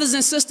 So brothers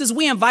and sisters,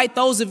 we invite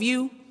those of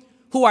you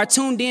who are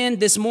tuned in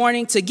this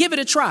morning to give it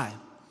a try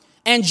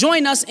and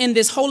join us in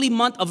this holy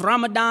month of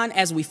Ramadan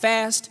as we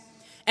fast.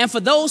 And for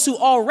those who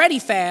already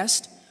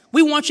fast,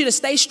 we want you to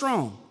stay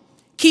strong,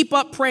 keep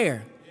up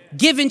prayer,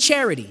 give in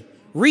charity,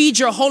 read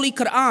your holy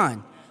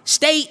Quran,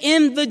 stay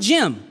in the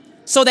gym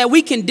so that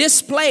we can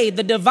display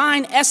the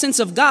divine essence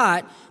of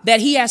God that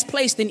he has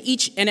placed in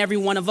each and every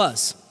one of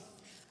us.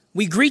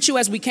 We greet you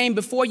as we came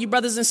before you,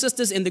 brothers and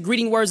sisters, in the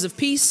greeting words of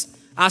peace.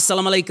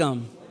 Assalamu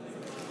alaikum.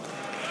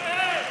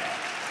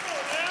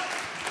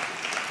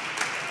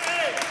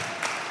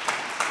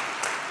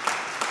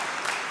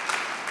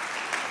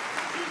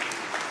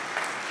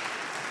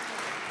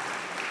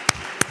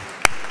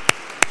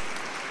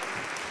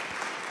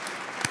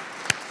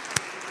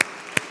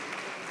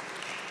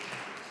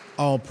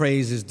 All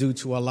praise is due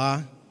to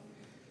Allah.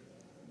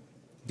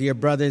 Dear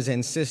brothers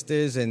and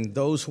sisters and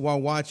those who are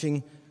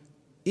watching,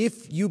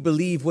 if you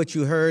believe what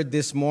you heard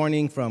this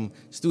morning from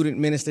Student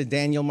Minister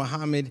Daniel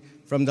Muhammad,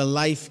 from the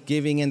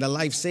life-giving and the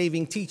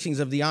life-saving teachings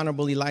of the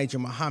Honorable Elijah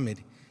Muhammad,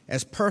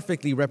 as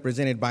perfectly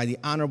represented by the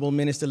Honorable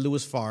Minister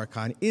Louis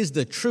Farrakhan, is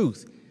the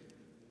truth,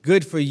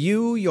 good for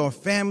you, your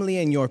family,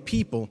 and your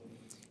people,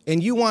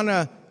 and you want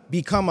to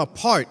become a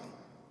part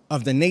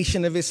of the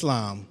Nation of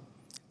Islam,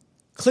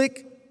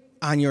 click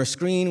on your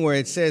screen where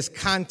it says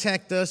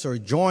contact us or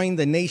join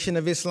the Nation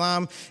of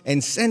Islam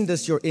and send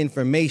us your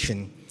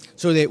information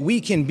so that we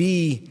can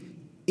be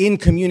in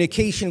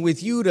communication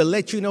with you to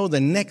let you know the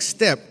next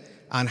step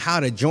on how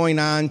to join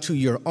on to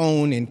your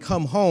own and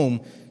come home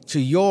to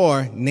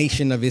your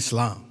Nation of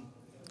Islam.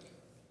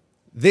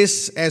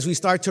 This, as we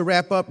start to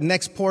wrap up,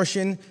 next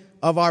portion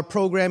of our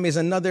program is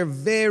another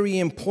very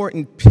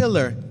important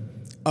pillar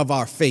of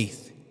our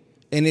faith,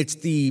 and it's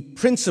the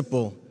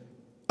principle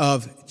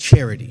of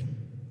charity.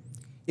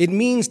 It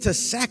means to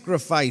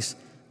sacrifice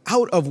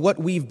out of what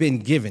we've been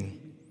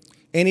given.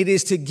 And it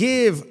is to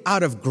give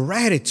out of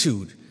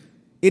gratitude.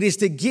 It is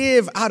to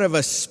give out of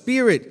a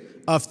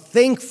spirit of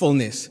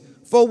thankfulness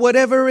for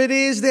whatever it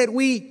is that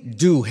we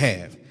do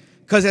have.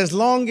 Because as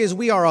long as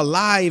we are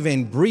alive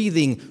and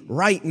breathing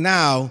right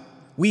now,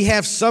 we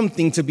have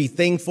something to be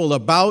thankful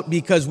about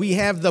because we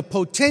have the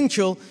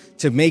potential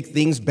to make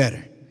things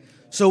better.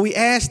 So we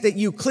ask that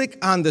you click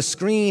on the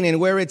screen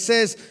and where it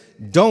says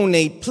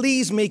donate,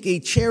 please make a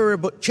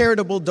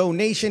charitable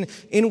donation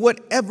in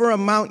whatever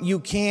amount you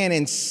can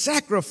and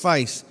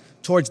sacrifice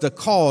towards the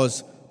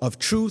cause of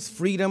truth,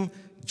 freedom,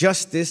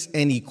 justice,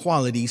 and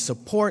equality.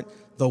 Support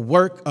the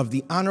work of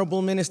the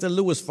Honorable Minister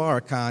Louis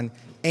Farrakhan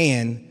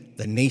and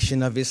the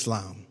Nation of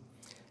Islam.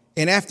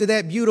 And after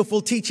that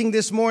beautiful teaching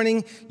this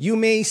morning, you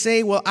may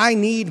say, well, I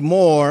need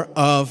more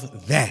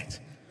of that.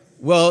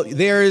 Well,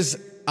 there's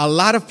a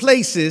lot of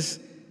places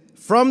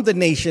from the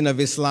Nation of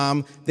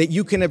Islam that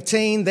you can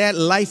obtain that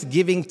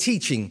life-giving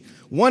teaching.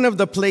 One of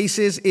the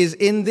places is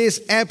in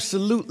this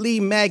absolutely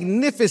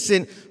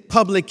magnificent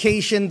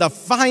publication, the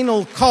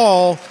Final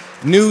Call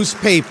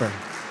newspaper.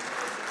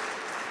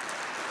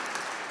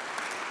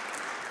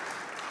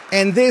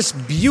 And this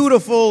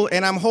beautiful,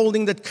 and I'm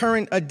holding the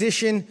current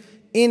edition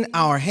in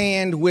our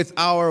hand with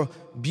our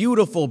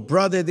beautiful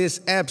brother, this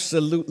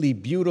absolutely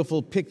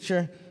beautiful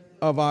picture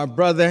of our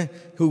brother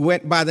who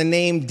went by the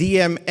name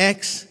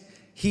DMX.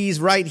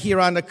 He's right here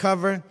on the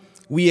cover.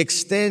 We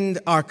extend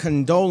our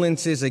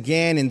condolences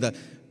again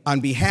on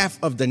behalf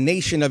of the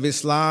Nation of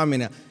Islam.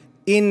 And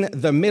in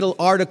the middle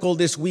article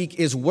this week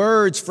is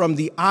words from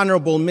the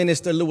Honorable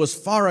Minister Louis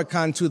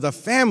Farrakhan to the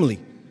family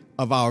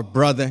of our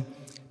brother.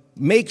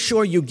 Make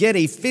sure you get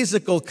a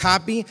physical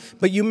copy,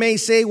 but you may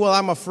say, well,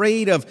 I'm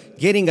afraid of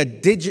getting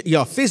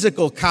a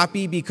physical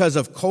copy because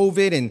of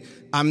COVID and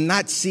I'm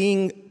not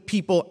seeing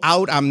people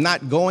out. I'm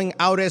not going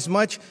out as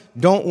much.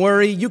 Don't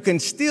worry. You can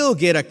still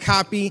get a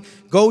copy.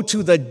 Go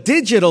to the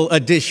digital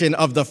edition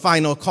of the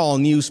Final Call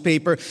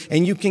newspaper,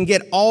 and you can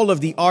get all of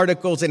the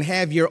articles and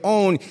have your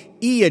own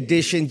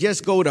e-edition.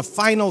 Just go to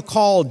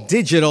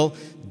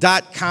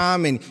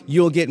finalcalldigital.com, and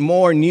you'll get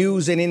more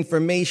news and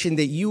information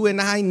that you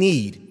and I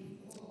need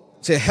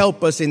to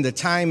help us in the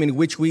time in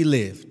which we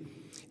live.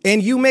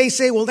 And you may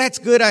say, well, that's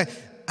good. I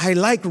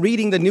like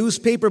reading the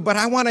newspaper, but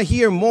I want to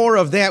hear more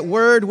of that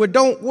word. Well,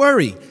 don't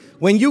worry.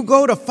 When you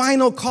go to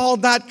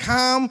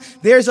finalcall.com,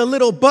 there's a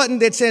little button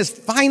that says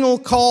Final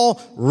Call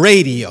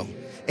Radio.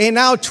 And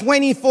now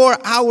 24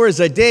 hours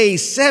a day,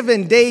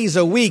 7 days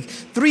a week,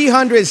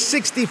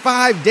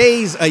 365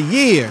 days a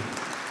year,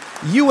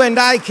 you and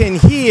I can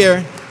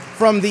hear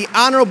from the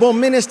Honorable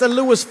Minister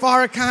Louis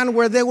Farrakhan,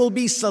 where there will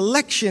be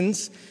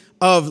selections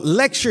of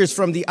lectures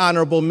from the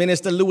Honorable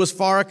Minister Louis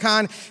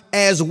Farrakhan,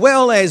 as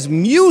well as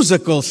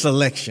musical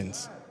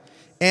selections.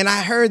 And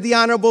I heard the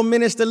Honorable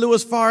Minister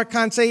Louis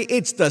Farrakhan say,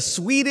 it's the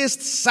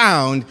sweetest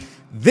sound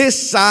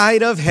this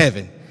side of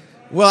heaven.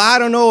 Well, I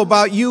don't know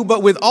about you,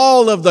 but with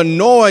all of the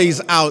noise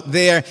out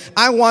there,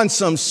 I want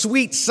some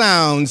sweet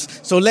sounds.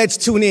 So let's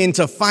tune in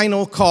to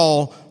Final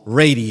Call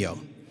Radio.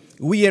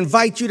 We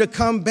invite you to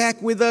come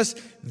back with us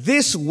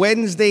this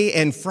Wednesday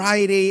and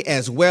Friday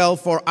as well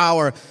for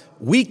our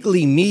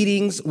weekly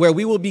meetings, where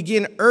we will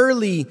begin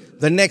early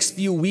the next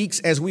few weeks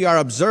as we are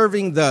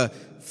observing the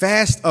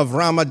fast of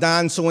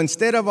Ramadan. So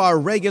instead of our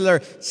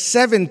regular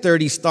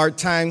 7:30 start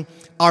time,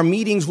 our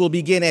meetings will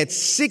begin at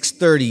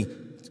 6:30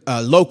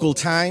 local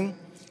time.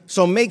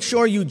 So make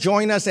sure you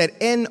join us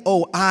at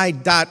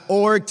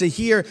noi.org to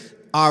hear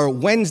our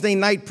Wednesday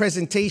night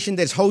presentation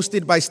that's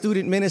hosted by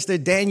Student Minister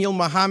Daniel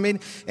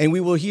Muhammad. And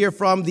we will hear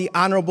from the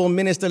Honorable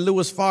Minister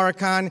Louis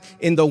Farrakhan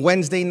in the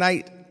Wednesday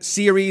night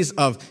series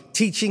of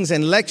teachings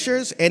and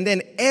lectures. And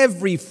then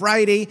every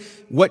Friday,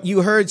 what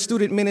you heard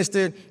Student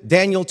Minister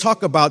Daniel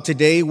talk about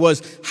today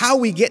was how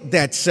we get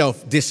that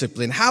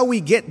self-discipline, how we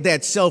get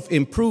that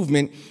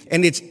self-improvement.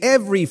 And it's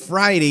every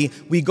Friday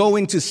we go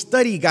into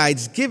study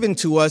guides given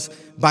to us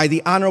by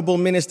the Honorable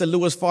Minister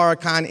Louis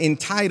Farrakhan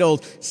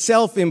entitled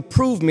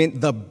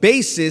Self-Improvement, the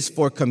Basis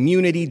for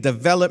Community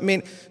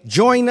Development.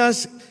 Join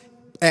us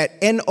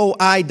at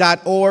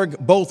noi.org,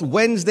 both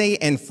Wednesday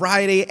and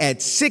Friday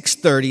at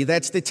 6:30.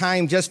 That's the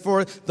time just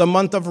for the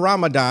month of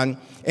Ramadan.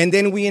 And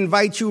then we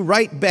invite you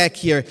right back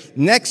here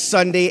next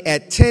Sunday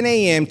at 10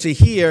 a.m. to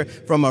hear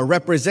from a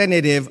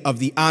representative of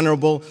the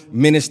Honorable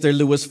Minister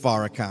Louis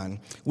Farrakhan.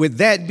 With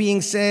that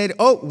being said,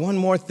 one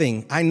more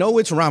thing. I know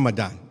it's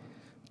Ramadan,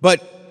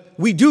 but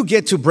we do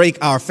get to break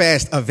our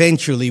fast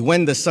eventually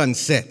when the sun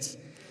sets.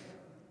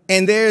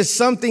 And there's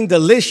something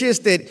delicious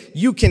that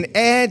you can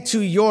add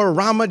to your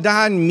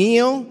Ramadan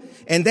meal,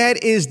 and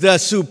that is the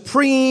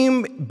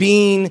Supreme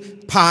Bean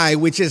Pie,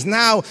 which is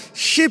now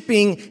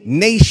shipping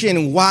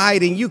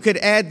nationwide. And you could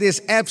add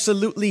this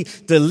absolutely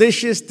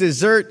delicious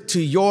dessert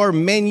to your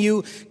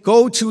menu.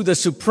 Go to the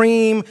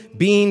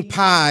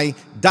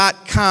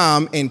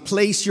supremebeanpie.com and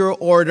place your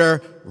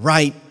order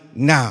right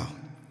now.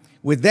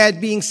 With that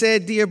being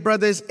said, dear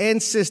brothers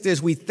and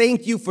sisters, we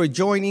thank you for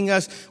joining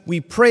us. We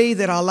pray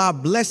that Allah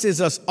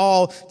blesses us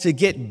all to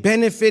get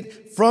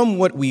benefit from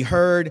what we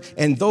heard,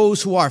 and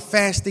those who are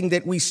fasting,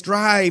 that we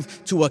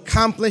strive to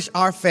accomplish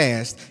our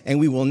fast. And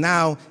we will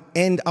now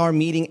end our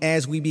meeting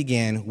as we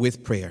began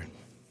with prayer.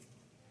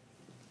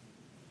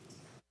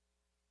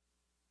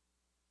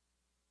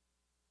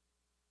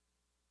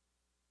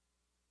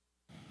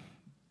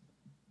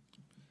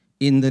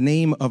 In the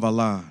name of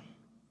Allah,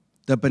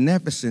 the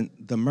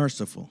Beneficent, the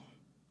Merciful.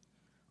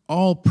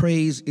 All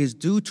praise is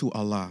due to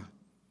Allah,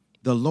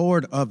 the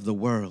Lord of the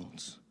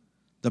worlds,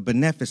 the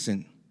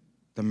Beneficent,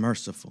 the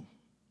Merciful,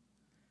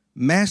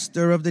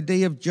 Master of the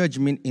day of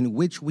judgment in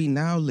which we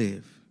now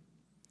live.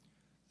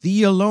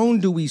 Thee alone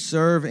do we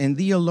serve, and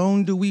Thee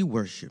alone do we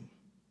worship.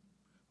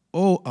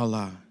 O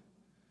Allah,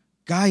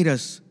 guide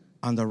us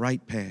on the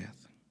right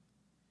path,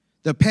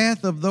 the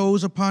path of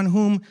those upon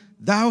whom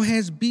Thou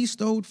hast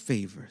bestowed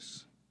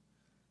favors,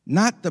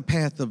 not the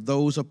path of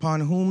those upon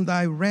whom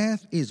Thy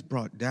wrath is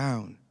brought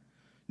down,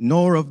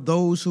 nor of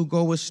those who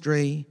go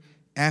astray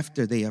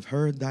after they have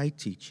heard Thy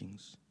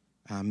teachings.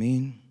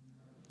 Amen.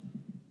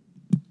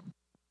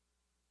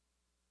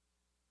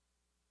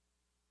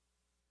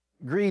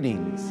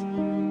 Greetings,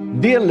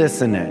 dear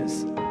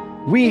listeners.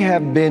 We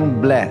have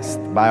been blessed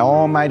by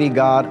Almighty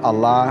God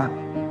Allah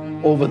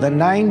over the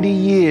 90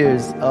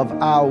 years of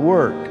our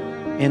work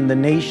in the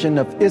nation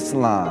of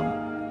Islam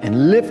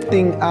and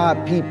lifting our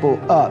people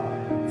up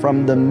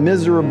from the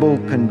miserable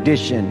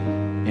condition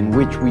in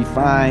which we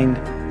find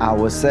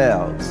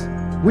ourselves.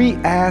 We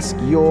ask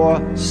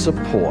your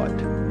support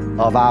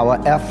of our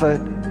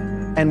effort,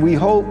 and we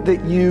hope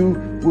that you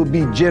will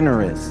be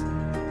generous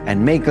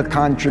and make a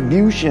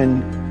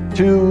contribution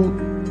to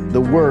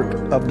the work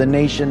of the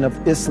Nation of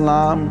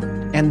Islam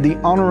and the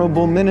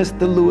Honorable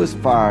Minister Louis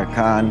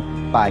Farrakhan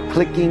by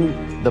clicking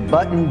the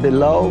button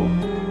below,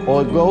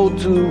 or go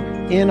to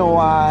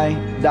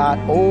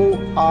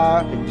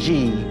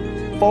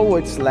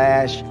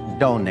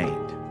noi.org/donate.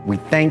 We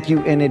thank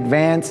you in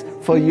advance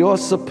for your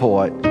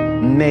support.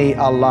 May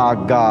Allah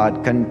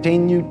God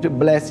continue to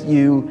bless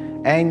you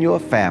and your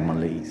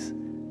families.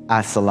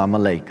 Assalamu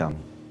alaikum.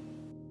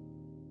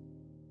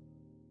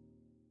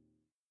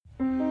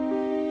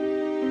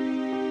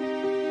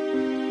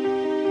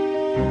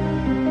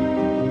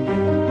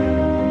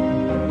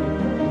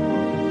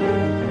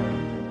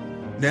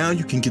 Now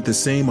you can get the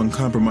same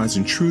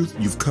uncompromising truth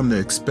you've come to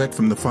expect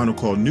from the Final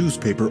Call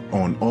newspaper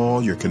on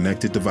all your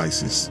connected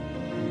devices.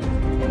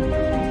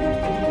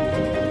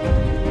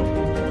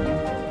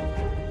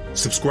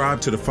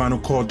 Subscribe to the Final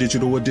Call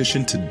Digital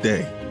Edition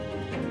today.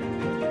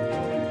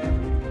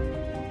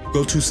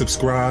 Go to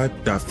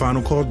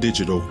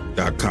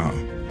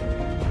subscribe.finalcalldigital.com.